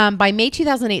 Mm-hmm. By May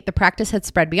 2008, the practice had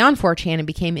spread beyond 4chan and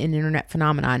became an internet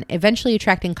phenomenon, eventually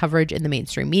attracting coverage in the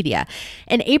mainstream media.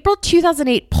 An April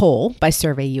 2008 poll by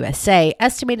Survey USA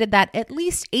estimated that at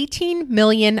least 18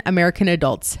 million American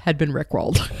adults had been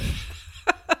Rickrolled.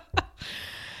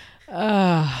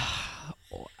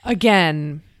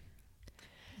 Again...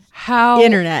 How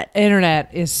internet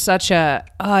is such a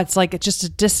it's like just a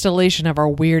distillation of our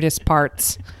weirdest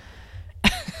parts.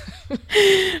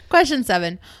 Question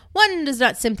 7. One does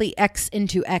not simply X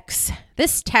into X.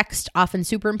 This text, often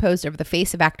superimposed over the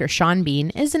face of actor Sean Bean,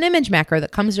 is an image macro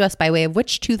that comes to us by way of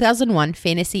which 2001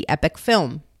 fantasy epic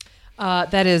film?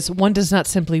 That is, one does not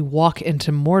simply walk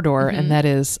into Mordor, and that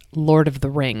is Lord of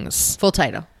the Rings. Full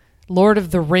title. Lord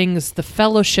of the Rings, The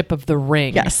Fellowship of the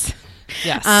Ring. Yes.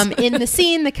 Yes. In the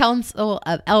scene, the Council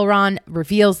of Elrond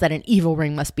reveals that an evil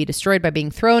ring must be destroyed by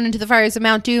being thrown into the fires of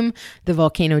Mount Doom, the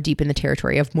volcano deep in the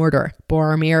territory of Mordor.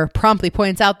 Boromir promptly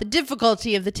points out the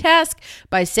difficulty of the task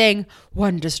by saying,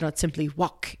 one does not simply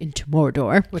walk into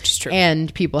Mordor. Which is true.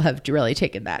 And people have really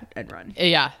taken that and run.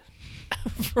 Yeah,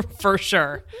 for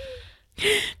sure.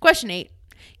 Question 8.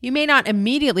 You may not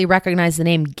immediately recognize the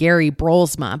name Gary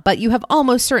Brolsma, but you have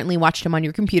almost certainly watched him on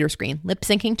your computer screen,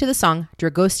 lip-syncing to the song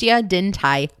Dragostea Din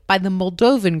Tai by the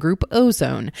Moldovan group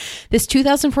Ozone. This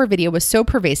 2004 video was so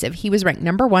pervasive, he was ranked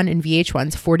number 1 in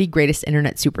VH1's 40 Greatest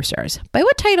Internet Superstars. By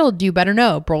what title do you better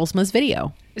know Brolsma's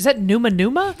video? Is that Numa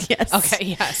Numa? Yes. Okay,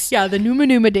 yes. Yeah, the Numa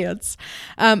Numa dance.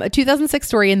 A 2006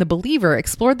 story in The Believer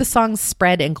explored the song's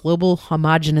spread and global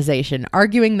homogenization,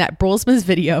 arguing that Brolsma's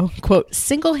video, quote,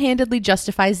 single-handedly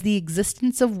justifies the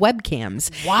existence of webcams.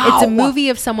 Wow. It's a movie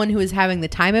of someone who is having the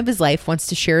time of his life, wants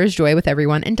to share his joy with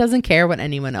everyone, and doesn't care what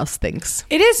anyone else thinks.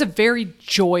 It is a very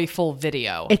joyful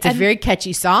video. It's a very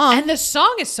catchy song. And the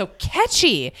song is so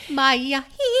catchy. Maya,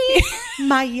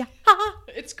 Maya.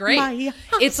 It's great. Maya.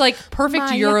 It's like perfect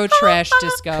Maya. Euro trash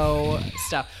disco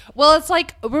stuff. Well, it's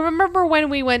like, remember when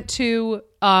we went to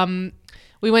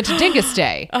Dingus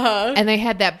Day, and they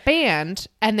had that band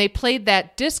and they played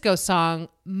that disco song,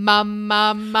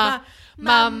 Mama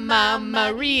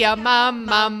Maria,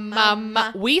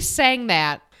 Mama. We sang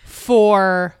that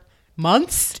for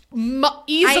Months?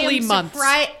 easily months.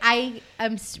 I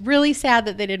am really sad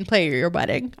that they didn't play your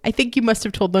wedding. I think you must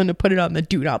have told them to put it on the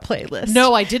do not playlist.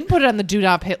 No, I didn't put it on the do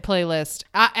not playlist.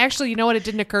 Actually, you know what? It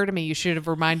didn't occur to me. You should have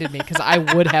reminded me because I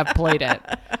would have played it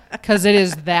because it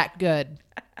is that good.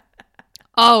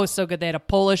 Oh, so good. They had a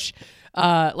Polish,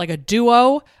 like a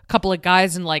duo, a couple of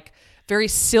guys in like very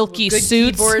silky good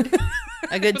suits. Keyboard.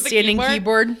 A good With a standing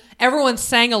keyboard. Everyone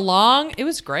sang along. It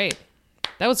was great.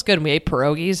 That was good. We ate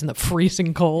pierogies in the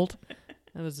freezing cold.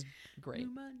 That was great.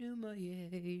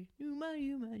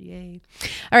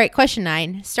 All right, question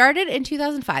 9. Started in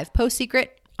 2005, Post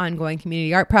Secret, ongoing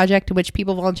community art project in which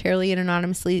people voluntarily and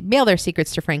anonymously mail their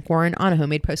secrets to Frank Warren on a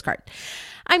homemade postcard.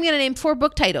 I'm going to name 4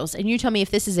 book titles, and you tell me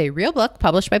if this is a real book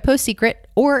published by Post Secret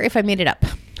or if I made it up.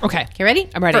 Okay. Okay, ready?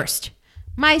 I'm ready. First,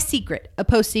 My Secret, a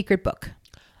Post Secret book.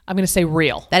 I'm going to say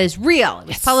real. That is real. It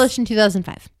was published in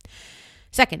 2005.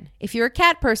 Second, if you're a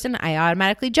cat person, I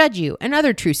automatically judge you, and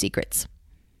other true secrets.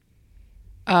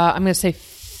 I'm going to say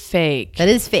fake. That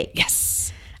is fake.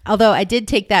 Yes. Although I did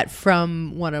take that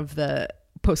from one of the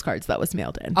postcards that was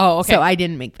mailed in. Oh, okay. So I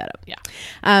didn't make that up.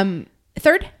 Yeah.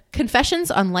 Third,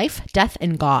 Confessions on Life, Death,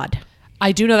 and God.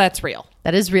 I do know that's real.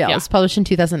 That is real. Yeah. It was published in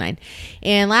 2009.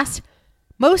 And last,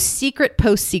 Most Secret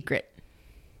Post Secret.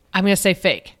 I'm going to say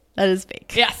fake. That is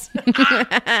fake. Yes.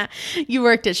 You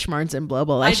worked at Schmarns and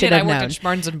Blobel. I should did. have known. I worked at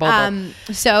Schmarns and Blobel.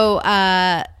 So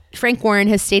Frank Warren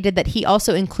has stated that he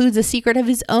also includes a secret of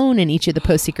his own in each of the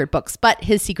Post Secret books, but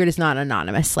his secret is not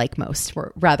anonymous like most.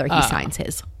 Or rather, he signs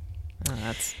his.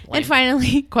 That's lame. And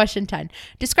finally, question 10.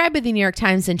 Described by the New York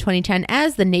Times in 2010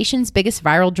 as the nation's biggest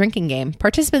viral drinking game,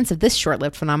 participants of this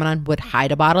short-lived phenomenon would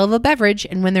hide a bottle of a beverage,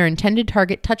 and when their intended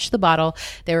target touched the bottle,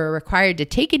 they were required to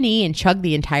take a knee and chug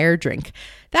the entire drink.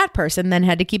 That person then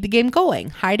had to keep the game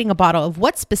going, hiding a bottle of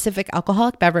what specific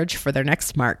alcoholic beverage for their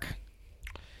next mark?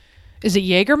 Is it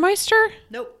Jägermeister?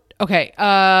 Nope. Okay.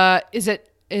 Is it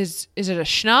a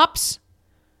schnapps?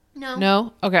 No.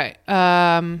 No? Okay.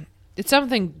 It's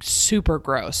something super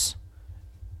gross.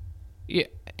 Yeah,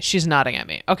 she's nodding at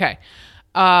me. Okay.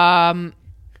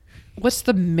 What's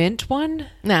the mint one?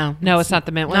 No, No, it's not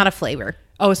the mint one. not a flavor.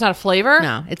 Oh, it's not a flavor?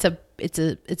 No, it's a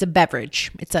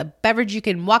beverage. It's a beverage you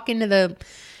can walk into the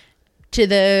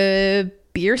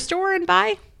beer store and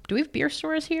buy. Do we have beer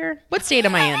stores here? What state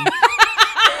am I in?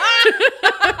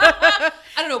 I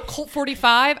don't know. Colt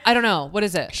 45? I don't know. What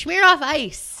is it? Smirnoff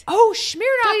Ice. Oh,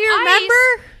 Smirnoff Do you Ice.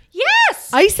 remember? Yes.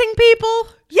 Icing people?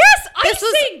 Yes, This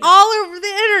was icing. all over the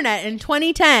internet in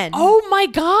 2010. Oh, my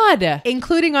God.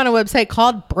 Including on a website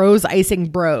called Bros Icing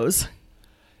Bros.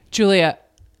 Julia,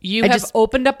 you have just-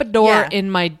 opened up a door Yeah.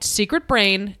 in my secret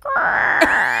brain.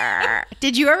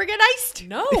 Did you ever get iced?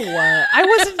 No, I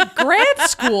was in grad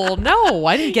school. No,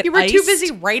 I didn't get You were too iced.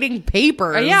 busy writing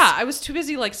papers. Yeah, I was too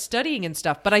busy like studying and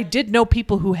stuff. But I did know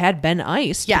people who had been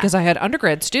iced Yeah. because I had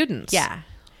undergrad students. Yeah.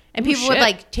 And Oh, people would shit.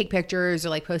 like take pictures or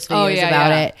like post Oh, videos yeah, about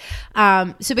yeah.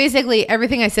 it. So basically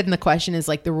everything I said in the question is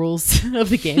like the rules of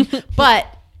the game. But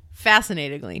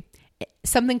fascinatingly,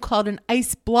 something called an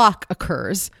ice block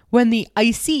occurs when the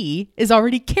icee is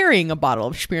already carrying a bottle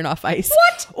of Smirnoff Ice.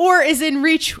 What? Or is in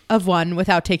reach of one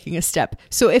without taking a step.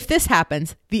 So if this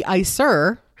happens, the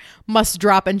icer must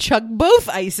drop and chug both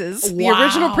ices, the Wow.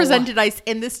 original presented ice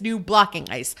and this new blocking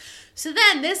ice. So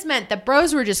then this meant that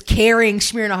bros were just carrying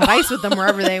Smirnoff Ice with them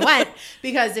wherever they went,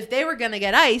 because if they were going to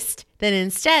get iced, then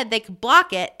instead they could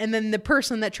block it, and then the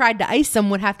person that tried to ice them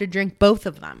would have to drink both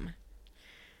of them.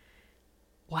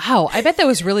 Wow, I bet that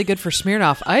was really good for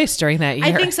Smirnoff Ice during that year.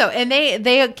 I think so. And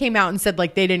they came out and said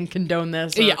like they didn't condone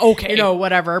this. Or, Yeah, okay. You know,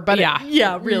 whatever. But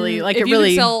Yeah. really. Like if it you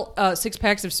really. can sell 6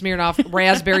 packs of Smirnoff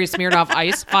raspberry Smirnoff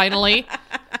Ice finally,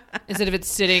 instead of it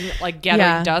sitting like gathering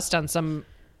Yeah. dust on some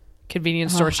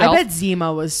convenience store shelf. I bet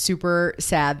Zima was super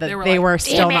sad that They they were were, like,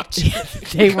 still "Damn not.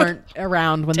 They weren't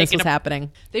around when this Taking was a-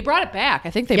 happening. They brought it back.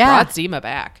 I think they Yeah. brought Zima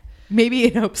back. Maybe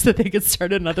in hopes that they could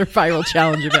start another viral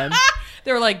challenge again.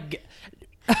 They were like,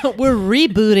 we're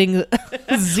rebooting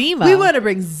Zima. We want to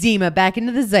bring Zima back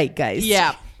into the zeitgeist.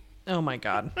 Yeah. Oh my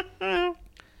God.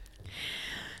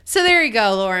 So there you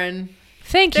go, Lauren.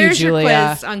 Thank you, There's Julia. your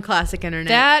quiz on Classic Internet.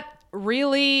 That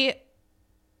really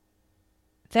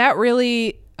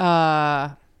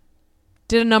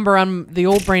did a number on the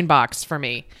old brain box for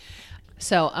me.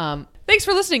 So thanks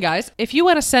for listening, guys. If you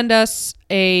want to send us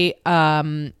you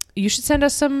should send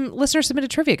us some listener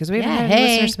submitted trivia, because we haven't had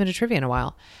any listener submitted trivia in a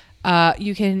while.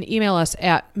 You can email us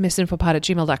at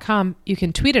missinfopod@gmail.com. You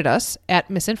can tweet at us at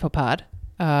missinfopod.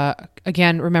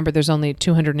 Again, remember there's only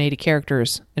 280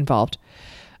 characters involved.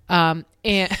 And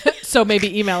so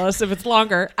maybe email us if it's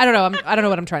longer. I don't know. I don't know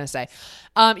what I'm trying to say.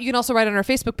 You can also write on our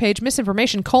Facebook page,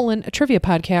 Misinformation: a trivia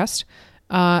podcast.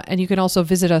 And you can also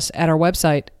visit us at our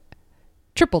website,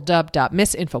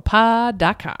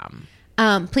 www.misinfopod.com.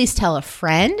 Please tell a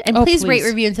friend, and Oh, please rate, please.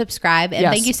 review, and subscribe. And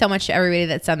Yes. thank you so much to everybody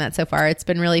that's done that so far. It's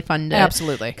been really fun to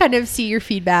Absolutely. kind of see your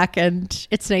feedback, and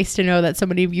it's nice to know that so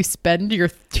many of you spend your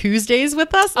Tuesdays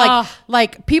with us.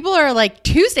 Like people are like,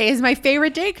 Tuesday is my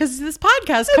favorite day because this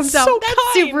podcast comes out. so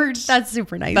That's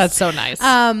super nice. That's so nice.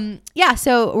 Yeah,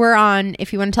 so we're on,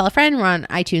 if you want to tell a friend, we're on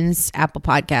iTunes, Apple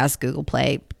Podcasts, Google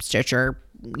Play, Stitcher,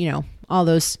 you know, all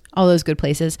those good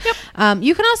places. Yep.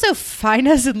 You can also find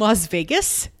us in Las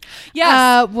Vegas.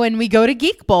 Yes. When we go to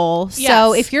Geek Bowl.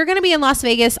 So Yes. if you're going to be in Las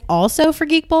Vegas also for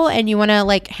Geek Bowl and you want to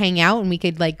like hang out and we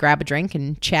could like grab a drink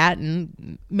and chat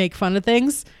and make fun of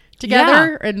things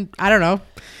together, and I don't know.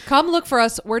 Come look for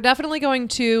us. We're definitely going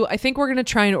to, I think we're going to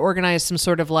try and organize some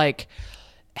sort of like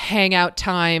hangout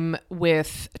time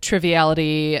with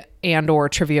Triviality and or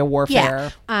Trivia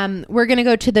Warfare. Yeah. We're going to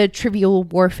go to the Trivial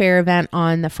Warfare event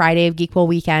on the Friday of Geek Bowl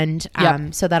weekend.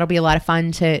 Yep. So that'll be a lot of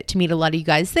fun to meet a lot of you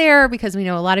guys there, because we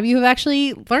know a lot of you have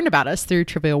actually learned about us through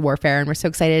Trivial Warfare, and we're so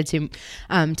excited to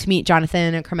meet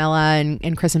Jonathan and Carmela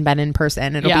and Chris and Ben in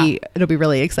person. It'll be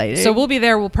really exciting. So we'll be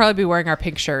there. We'll probably be wearing our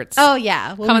pink shirts. oh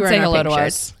yeah, we'll Come be and say wearing our hello to pink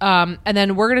us. shirts. And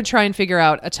then we're going to try and figure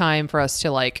out a time for us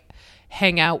to like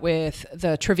hang out with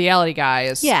the Triviality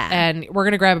guys. Yeah. And we're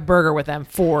going to grab a burger with them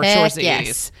for Heck sure.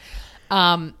 yes.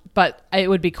 But it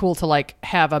would be cool to like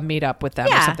have a meetup with them or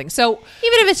Yeah. something. So Even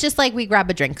if it's just like we grab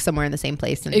a drink somewhere in the same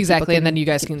place, and exactly. people And then you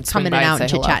guys can come swing in by and out and and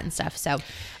say chit hello. chat and stuff. So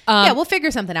yeah, we'll figure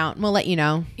something out and we'll let you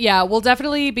know Yeah, we'll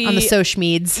definitely be on the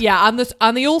Sochmeads. Yeah,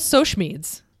 on the old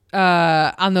Sochmeads,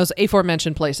 on those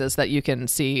aforementioned places that you can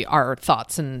see our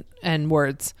thoughts and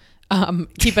words.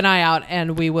 Keep an eye out,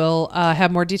 and we will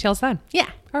have more details then. Yeah.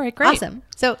 All right, great. Awesome.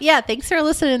 So yeah, thanks for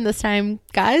listening this time,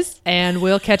 guys. And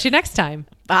we'll catch you next time.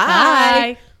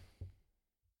 Bye.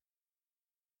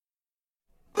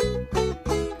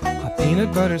 A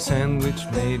peanut butter sandwich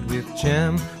made with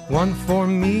jam. One for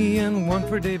me and one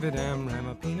for David Amram.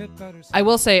 A peanut butter sandwich. I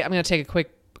will say I'm going to take a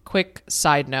quick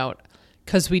side note,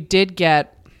 because we did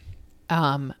get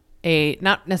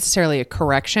not necessarily a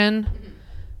correction.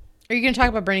 Are you going to talk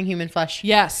about burning human flesh?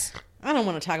 Yes. I don't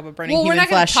want to talk about burning Well, human we're not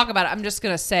going flesh. to talk about it. I'm just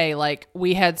going to say, like,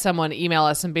 we had someone email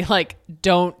us and be like,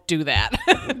 don't do that.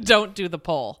 Don't do the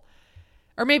poll.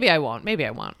 Or maybe I won't. Maybe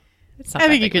I won't. It's not I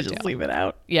that think you big of could a just deal. leave it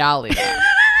out. Yeah, I'll leave it out.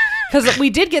 Because we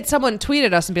did get someone tweet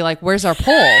at us and be like, where's our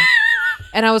poll?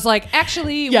 And I was like,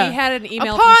 actually, we had an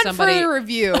email Upon from somebody. further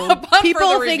review, Upon people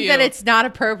further think review. that it's not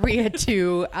appropriate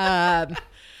to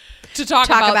to talk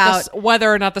about whether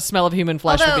or not the smell of human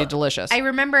flesh would be delicious. I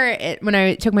remember it when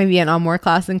I took my Vietnam War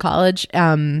class in college,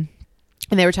 and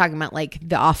they were talking about like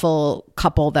the awful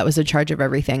couple that was in charge of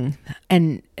everything,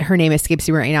 and her name escapes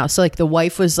me right now. So like the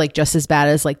wife was like just as bad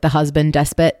as like the husband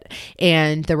despot,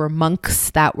 and there were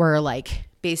monks that were like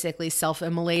basically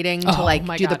self-immolating to like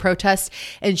do the protest,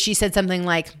 and she said something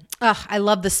like, "Ugh, I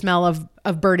love the smell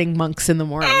of burning monks in the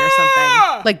morning," or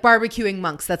something like barbecuing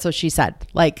monks. That's what she said.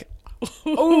 Like,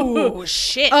 oh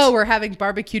shit! oh, we're having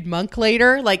barbecued monk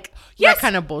later, like Yes. that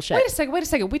kind of bullshit. Wait a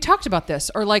second. We talked about this,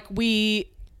 or like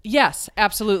yes,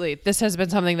 absolutely. This has been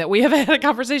something that we have had a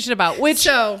conversation about, which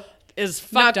So, is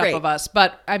fucked not up great. of us.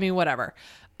 But I mean, whatever.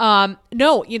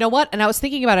 No, you know what? And I was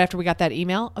thinking about it after we got that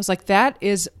email. I was like, that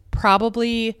is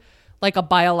probably like a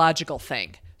biological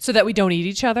thing, so that we don't eat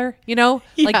each other. You know,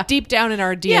 like deep down in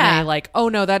our DNA, Yeah. like, oh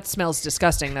no, that smells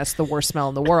disgusting. That's the worst smell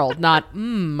in the world. Not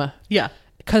Yeah.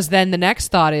 Because then the next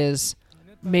thought is,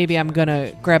 maybe I'm going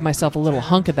to grab myself a little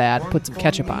hunk of that, put some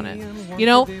ketchup on it. You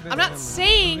know, I'm not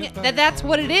saying that that's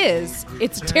what it is.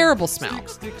 It's a terrible smell.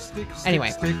 Anyway.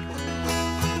 Stick.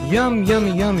 Yum,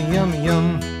 yummy, yummy, yummy,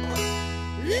 yum.